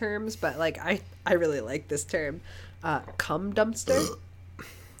insult terms, but like I really like this term. Cum dumpster.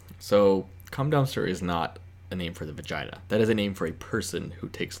 So, cum dumpster is not a name for the vagina. That is a name for a person who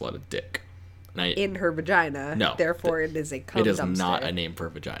takes a lot of dick. And In her vagina. No, Therefore, it is a cum it is dumpster. not a name for a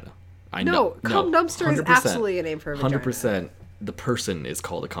vagina. I No, know. cum dumpster is 100%, absolutely a name for a vagina. 100%. The person is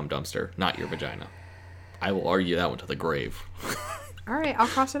called a cum dumpster, not your vagina. I will argue that one to the grave. All right, I'll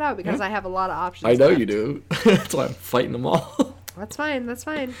cross it out because I have a lot of options. I know left. you do. That's why I'm fighting them all. That's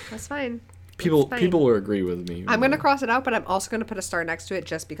fine. People fine. will agree with me. I'm gonna cross it out, but I'm also gonna put a star next to it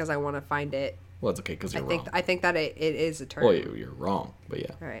just because I want to find it. Well, it's okay because you're wrong. I think that it is a term. Well, you're wrong, but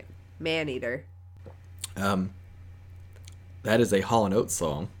yeah. All right, man eater. That is a Hall & Oates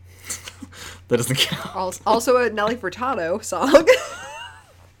song. That doesn't count. Also a Nelly Furtado song.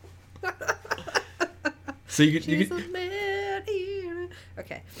 So you She's could a man eater.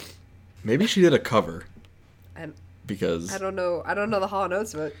 Okay. maybe she did a cover. And because I don't know the Hall &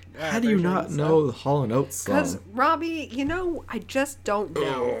 Oates, but how do you not know the Hall & Oates song? Because Robbie, I just don't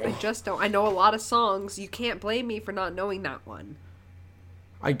know. I know a lot of songs. You can't blame me for not knowing that one.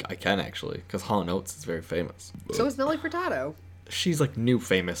 I can actually, because Hall & Oates is very famous. So is Nelly Furtado. She's like new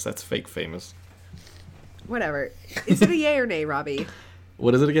famous. That's fake famous. Whatever. Is it a yay or nay, Robbie?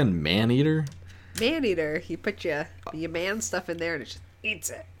 What is it again? Man-eater? Man-eater. You put your man stuff in there and it just eats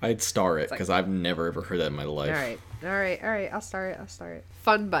it. I'd star it because I've never ever heard that in my life. All right. I'll star it.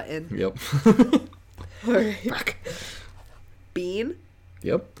 Fun button. Yep. All right. Fuck. Bean.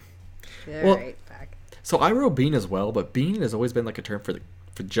 Yep. All right. Back. So I wrote bean as well, but bean has always been like a term for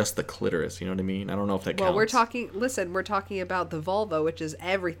just the clitoris. You know what I mean? I don't know if that counts. Well, we're talking about the vulva, which is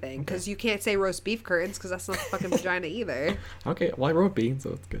everything, because you can't say roast beef curtains because that's not fucking vagina either. Okay, well I wrote bean,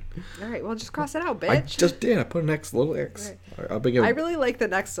 so it's good. All right, well just cross it out, bitch. I just did. I put an X, little X. Right. All right, I'll begin. I really like the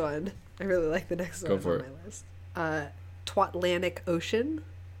next one. Go for it. On my list. Twatlantic Ocean.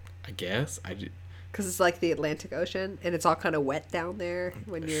 I guess because it's like the Atlantic Ocean, and it's all kind of wet down there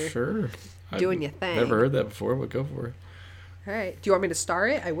when you're doing your thing. Never heard that before, but go for it. All right. Do you want me to star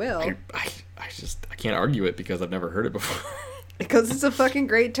it? I will. I can't argue it because I've never heard it before. Because it's a fucking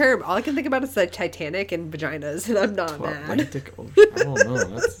great term. All I can think about is the Titanic and vaginas, and I'm not mad. Atlantic Ocean. I don't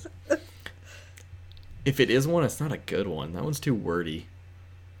know. If it is one, it's not a good one. That one's too wordy.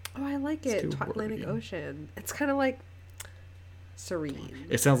 Oh, I like it. Twatlantic Ocean. It's kind of like serene.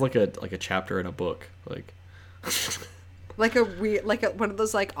 It sounds like a chapter in a book, like one of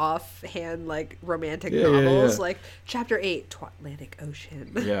those like offhand like romantic novels, like chapter 8, Twatlantic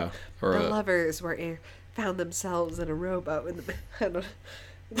Ocean. Yeah, or the lovers found themselves in a rowboat in the. I don't.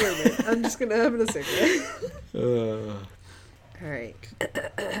 Never mind. I'm just gonna have a cigarette. All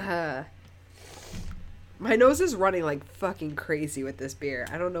right. My nose is running like fucking crazy with this beer.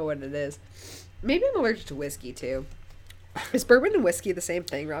 I don't know what it is. Maybe I'm allergic to whiskey too. Is bourbon and whiskey the same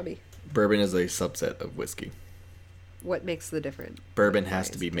thing, Robbie? Bourbon is a subset of whiskey. What makes the difference? Bourbon has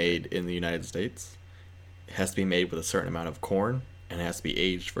to be made in the United States. It has to be made with a certain amount of corn, and it has to be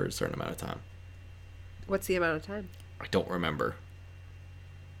aged for a certain amount of time. What's the amount of time? I don't remember.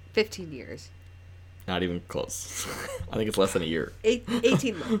 15 years. Not even close. I think it's less than a year.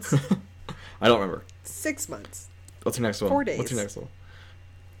 18 months. I don't remember. 6 months. What's your next one? 4 days. What's your next one?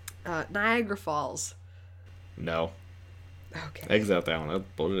 Niagara Falls. No. Okay. Exit out that one. That's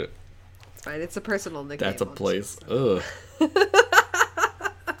bullshit. It's fine. It's a personal nickname. That's a place. Ugh.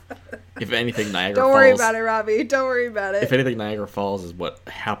 If anything, Niagara Don't Falls... worry about it, Robbie. Don't worry about it. If anything, Niagara Falls is what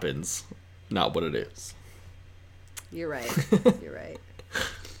happens, not what it is. You're right. You're right.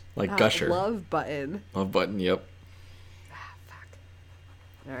 Like Gusher. Love Button. Love Button, yep. Fuck.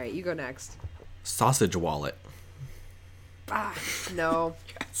 All right, you go next. Sausage Wallet. No.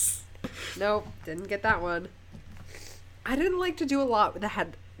 Yes. Nope, didn't get that one. I didn't like to do a lot that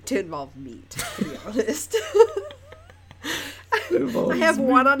had to involve meat, to be honest. I have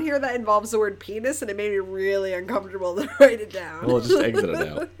one on here that involves the word penis, and it made me really uncomfortable to write it down. Well, just exit it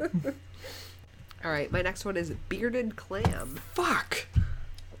out. All right, my next one is bearded clam. Fuck.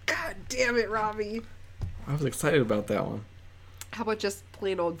 God damn it, Robbie. I was excited about that one. How about just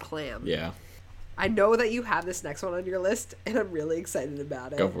plain old clam? Yeah. I know that you have this next one on your list, and I'm really excited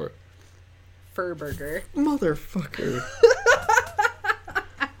about it. Go for it. Fur burger. Motherfucker.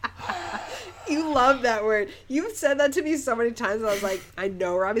 You love that word. You've said that to me so many times. I was like, I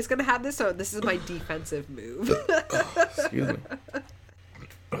know Robbie's going to have this, so this is my defensive move. Excuse me.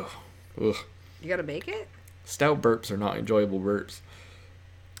 Ugh. You got to make it? Stout burps are not enjoyable burps.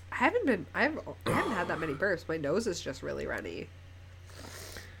 I haven't had that many burps. My nose is just really runny.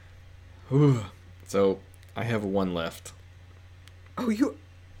 So, I have one left.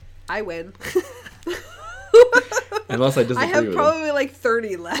 I win. Unless I disagree I have with probably them. like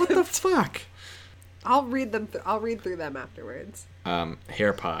 30 left. What the fuck? I'll read them. I'll read through them afterwards.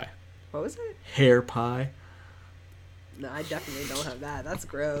 Hair pie. What was it? Hair pie. No, I definitely don't have that. That's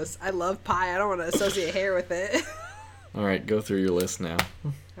gross. I love pie. I don't want to associate hair with it. All right, go through your list now.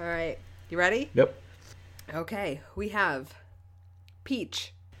 All right. You ready? Yep. Okay. We have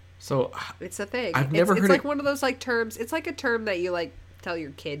peach. So It's a thing. I've never heard It's like one of those like terms. It's like a term that you like tell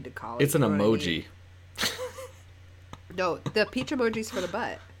your kid to call it. It's an emoji. No, the peach emoji's for the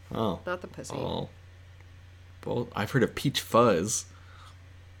butt. Oh. Not the pussy. Oh. Well, I've heard of peach fuzz.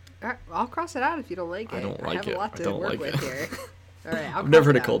 I'll cross it out if you don't like it. I don't like it. I have a lot to work with here. All right, I've never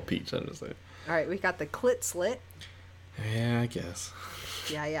heard it called peach. I'm just saying. All right, we got the clit slit. Yeah, I guess.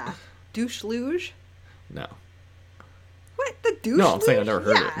 Yeah. Douche luge. No. What? The douche No, I'm saying I've luge?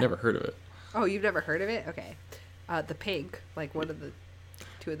 never heard it. Never heard of it. Oh, you've never heard of it? Okay. The pink, like one of the...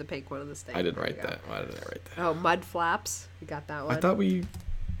 Two of the pink, one of the steak. I didn't write that. Why did I write that? Oh, mud flaps. We got that one. I thought we...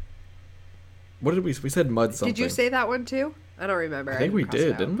 What did we... We said mud something. Did you say that one too? I don't remember. I think we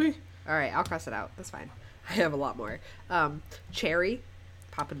did, didn't we? All right, I'll cross it out. That's fine. I have a lot more. Cherry.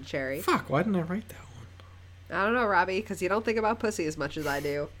 Poppin' cherry. Fuck, why didn't I write that one? I don't know, Robbie, because you don't think about pussy as much as I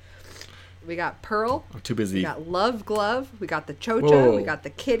do. We got pearl. I'm too busy. We got love glove. We got the chocha. Whoa. We got the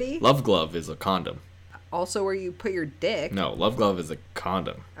kitty. Love glove is a condom. Also where you put your dick. No, love glove is a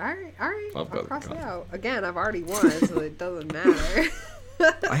condom. All right. Love I'll glove cross is a it condom. out. Again, I've already won, so it doesn't matter.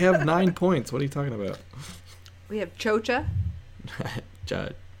 I have 9 points. What are you talking about? We have chocha.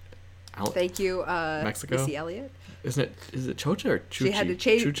 Thank you, Mexico? Missy Elliott. Is it chocha or chuchi? She had to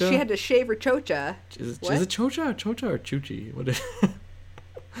shave. Chucha? She had to shave her chocha. Is it chocha or chuchi? What is?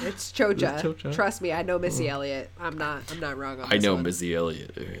 It's chocha. Is it chocha? Trust me, I know Missy Elliott. I'm not wrong on this I know one. Missy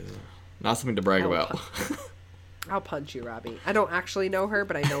Elliott. Not something to brag about. I'll punch you, Robbie. I don't actually know her,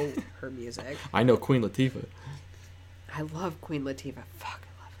 but I know her music. I know Queen Latifah. I love Queen Latifah. Fuck,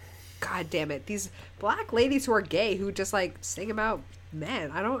 I love her. God damn it. These black ladies who are gay who just like sing about men.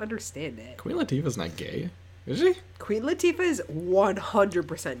 I don't understand it. Queen Latifah's not gay, is she? Queen Latifah is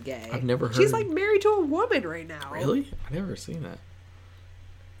 100% gay. I've never heard. She's like married to a woman right now. Really? I've never seen that.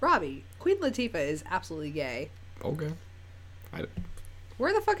 Robbie, Queen Latifah is absolutely gay. Okay.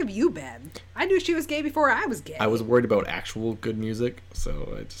 Where the fuck have you been? I knew she was gay before I was gay. I was worried about actual good music,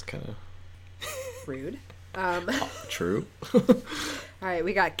 so I just kind of... Rude. True. All right,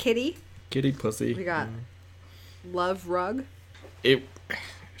 we got Kitty. Kitty pussy. We got Love Rug.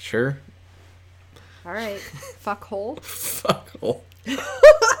 Sure. All right. Fuck hole. Fuck hole.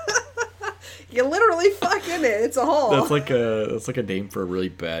 You literally fuck in it. It's a hole. That's like a name for a really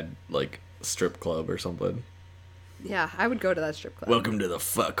bad like strip club or something. Yeah, I would go to that strip club. Welcome to the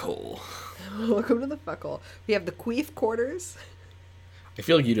fuck hole. Welcome to the fuck hole. We have the queef quarters. I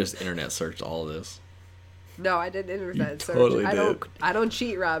feel like you just internet searched all of this. No, I didn't internet search. totally I did. don't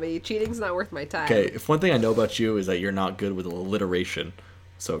cheat, Robbie. Cheating's not worth my time. Okay, if one thing I know about you is that you're not good with alliteration.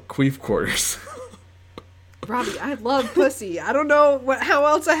 So queef quarters. Robbie, I love pussy. I don't know how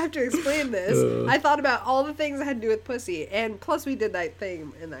else I have to explain this. I thought about all the things that had to do with pussy, and plus we did that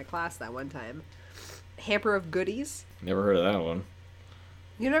thing in that class that one time. Hamper of goodies. Never heard of that one.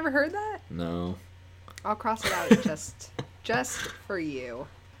 You never heard that? No. I'll cross it out just for you.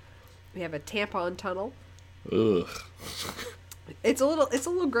 We have a tampon tunnel. Ugh. It's a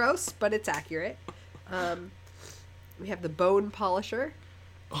little gross, but it's accurate. We have the bone polisher.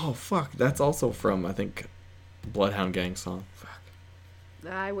 Oh fuck, that's also from I think Bloodhound Gang song. Fuck.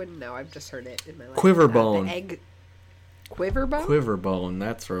 I wouldn't know. I've just heard it in my life. Quiverbone. The egg. Quiverbone? Quiverbone.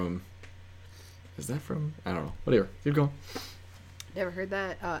 That's from. Is that from? I don't know. Whatever. Keep going. Never heard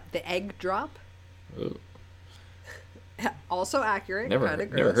that. The egg drop. Ugh. Also accurate. Never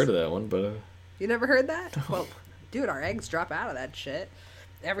heard of that one, but. You never heard that? No. Well, dude, our eggs drop out of that shit.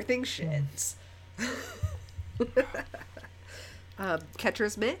 Everything shits.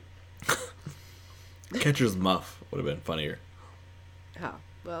 Catcher's mitt. Catcher's muff would have been funnier. Oh,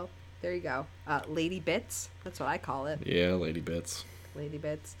 well, there you go. Lady bits. That's what I call it. Yeah, lady bits. Lady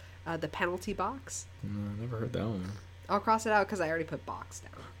bits. The penalty box. No, never heard that one. I'll cross it out because I already put box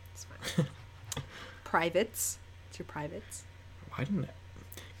down. It's fine. Privates. It's your privates. Why didn't it?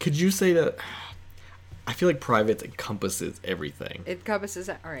 Could you say that? I feel like privates encompasses everything. It encompasses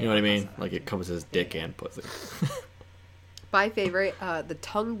it. All right. You know what I mean? Like it encompasses dick and pussy. My favorite, the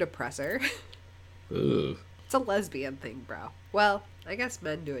tongue depressor. Ugh. It's a lesbian thing, bro. Well, I guess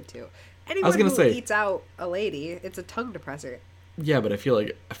men do it too. Anyone was gonna who say- eats out a lady, it's a tongue depressor. Yeah, but I feel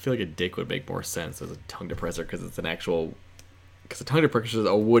like a dick would make more sense as a tongue depressor because it's an actual. Because a tongue depressor is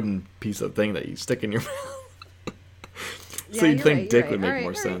a wooden piece of thing that you stick in your mouth. So you'd think dick would make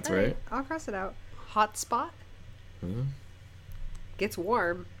more sense, right? I'll cross it out. Hot spot. Gets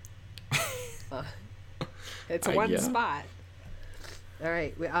warm. It's one yeah. spot. All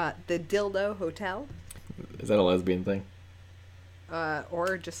right. The dildo hotel. Is that a lesbian thing?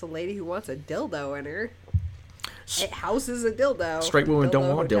 Or just a lady who wants a dildo in her. It houses a dildo. Straight women Dildo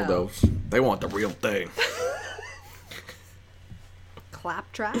don't want hotel. dildos. They want the real thing.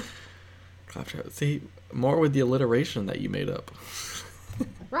 Claptrap. Claptrap. See, more with the alliteration that you made up.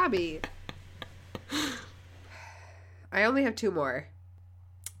 Robbie. I only have 2 more.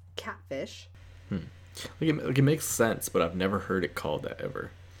 Catfish. Like it makes sense, but I've never heard it called that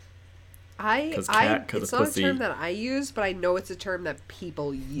ever. It's of not pussy. a term that I use, but I know it's a term that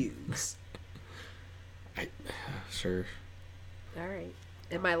people use. Sure. All right.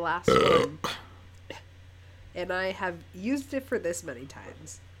 And my last one. And I have used it for this many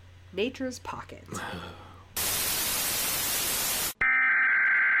times. Nature's pocket.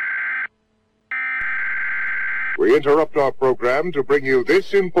 we interrupt our program to bring you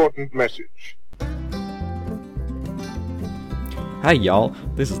this important message. Hi y'all,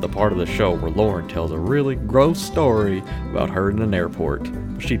 this is the part of the show where Lauren tells a really gross story about her in an airport.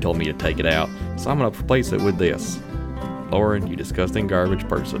 She told me to take it out, so I'm gonna replace it with this. Lauren, you disgusting garbage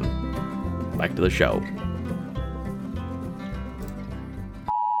person. Back to the show.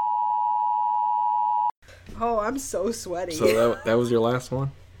 Oh, I'm so sweaty. So that was your last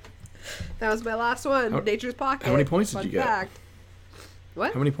one? That was my last one. Nature's Pocket. How many points did Fun you get? fact.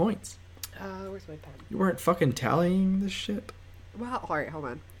 What? How many points? Where's my pen? You weren't fucking tallying this shit? Well, alright,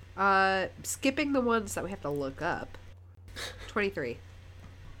 hold on. Skipping the ones that we have to look up. 23.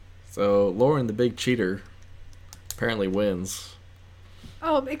 So, Lauren, the big cheater, apparently wins.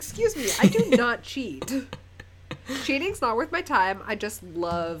 Excuse me. I do not cheat. Cheating's not worth my time. I just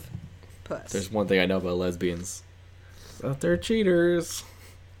love puss. There's one thing I know about lesbians. They're cheaters.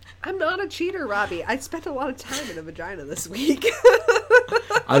 I'm not a cheater, Robbie. I spent a lot of time in a vagina this week.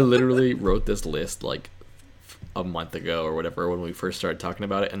 I literally wrote this list like a month ago or whatever when we first started talking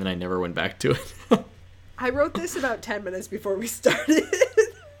about it, and then I never went back to it. I wrote this about 10 minutes before we started.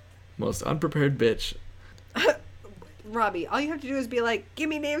 Most unprepared bitch. Robbie, all you have to do is be like, give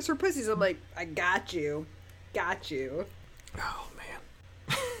me names for pussies. I'm like, I got you. Got you. Oh,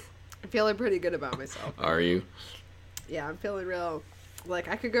 man. I'm feeling pretty good about myself. Are you? Yeah, I'm feeling real. Like,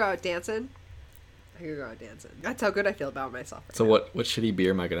 I could go out dancing. That's how good I feel about myself right So now. what shitty beer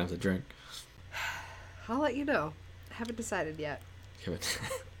am I going to have to drink? I'll let you know. I haven't decided yet. Give it.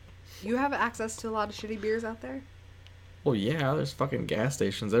 You have access to a lot of shitty beers out there? Well, yeah, there's fucking gas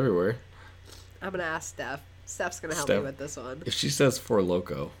stations everywhere. I'm gonna ask Steph. Steph's gonna help Steph. me with this one. If she says Four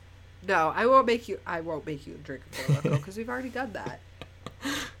Loko. No, I won't make you drink a Four Loko because we've already done that.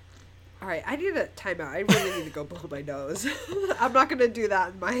 All right, I need a timeout. I really need to go blow my nose. I'm not gonna do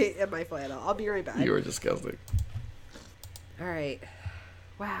that in my flannel. I'll be right back. You are disgusting. All right.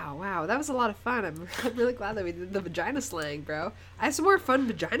 Wow, that was a lot of fun. I'm really glad that we did the vagina slang, bro. I have some more fun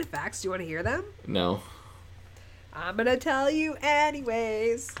vagina facts. Do you want to hear them? No. I'm gonna tell you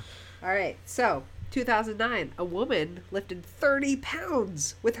anyways. All right, so 2009, a woman lifted 30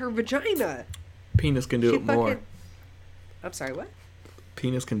 pounds with her vagina. Penis can do it more. I'm sorry, what?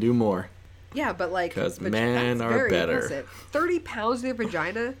 Penis can do more. Yeah, but like, 'Cause that's men are very better. impressive. 30 pounds in your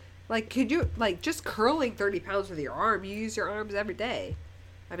vagina. Like, could you just curling 30 pounds with your arm? You use your arms every day.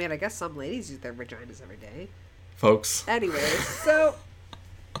 I mean, I guess some ladies use their vaginas every day. Folks. Anyways, so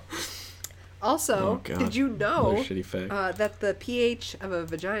also, Oh, God. did you know Another shitty fact. that the pH of a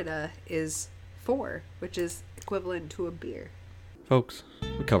vagina is 4, which is equivalent to a beer? Folks,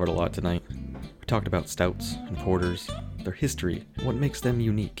 we covered a lot tonight. We talked about stouts and porters, their history, and what makes them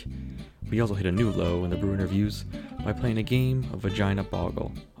unique. We also hit a new low in the Brew Interviews by playing a game of Vagina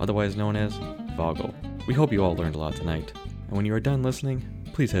Boggle, otherwise known as Voggle. We hope you all learned a lot tonight, and when you are done listening,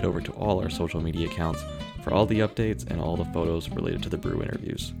 please head over to all our social media accounts for all the updates and all the photos related to the Brew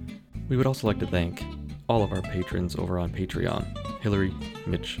Interviews. We would also like to thank all of our patrons over on Patreon, Hillary,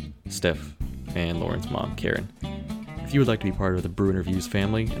 Mitch, Steph, and Lauren's mom, Karen. If you would like to be part of the Brew Interviews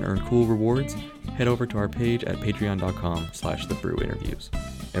family and earn cool rewards, head over to our page at patreon.com/thebrewinterviews.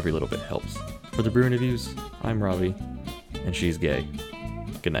 Every little bit helps. For the Brew Interviews, I'm Robbie, and she's gay.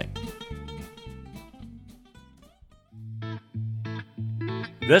 Good night.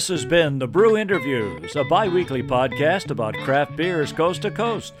 This has been the Brew Interviews, a bi-weekly podcast about craft beers coast to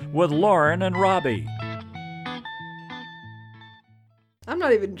coast with Lauren and Robbie. I'm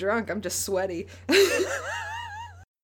not even drunk. I'm just sweaty.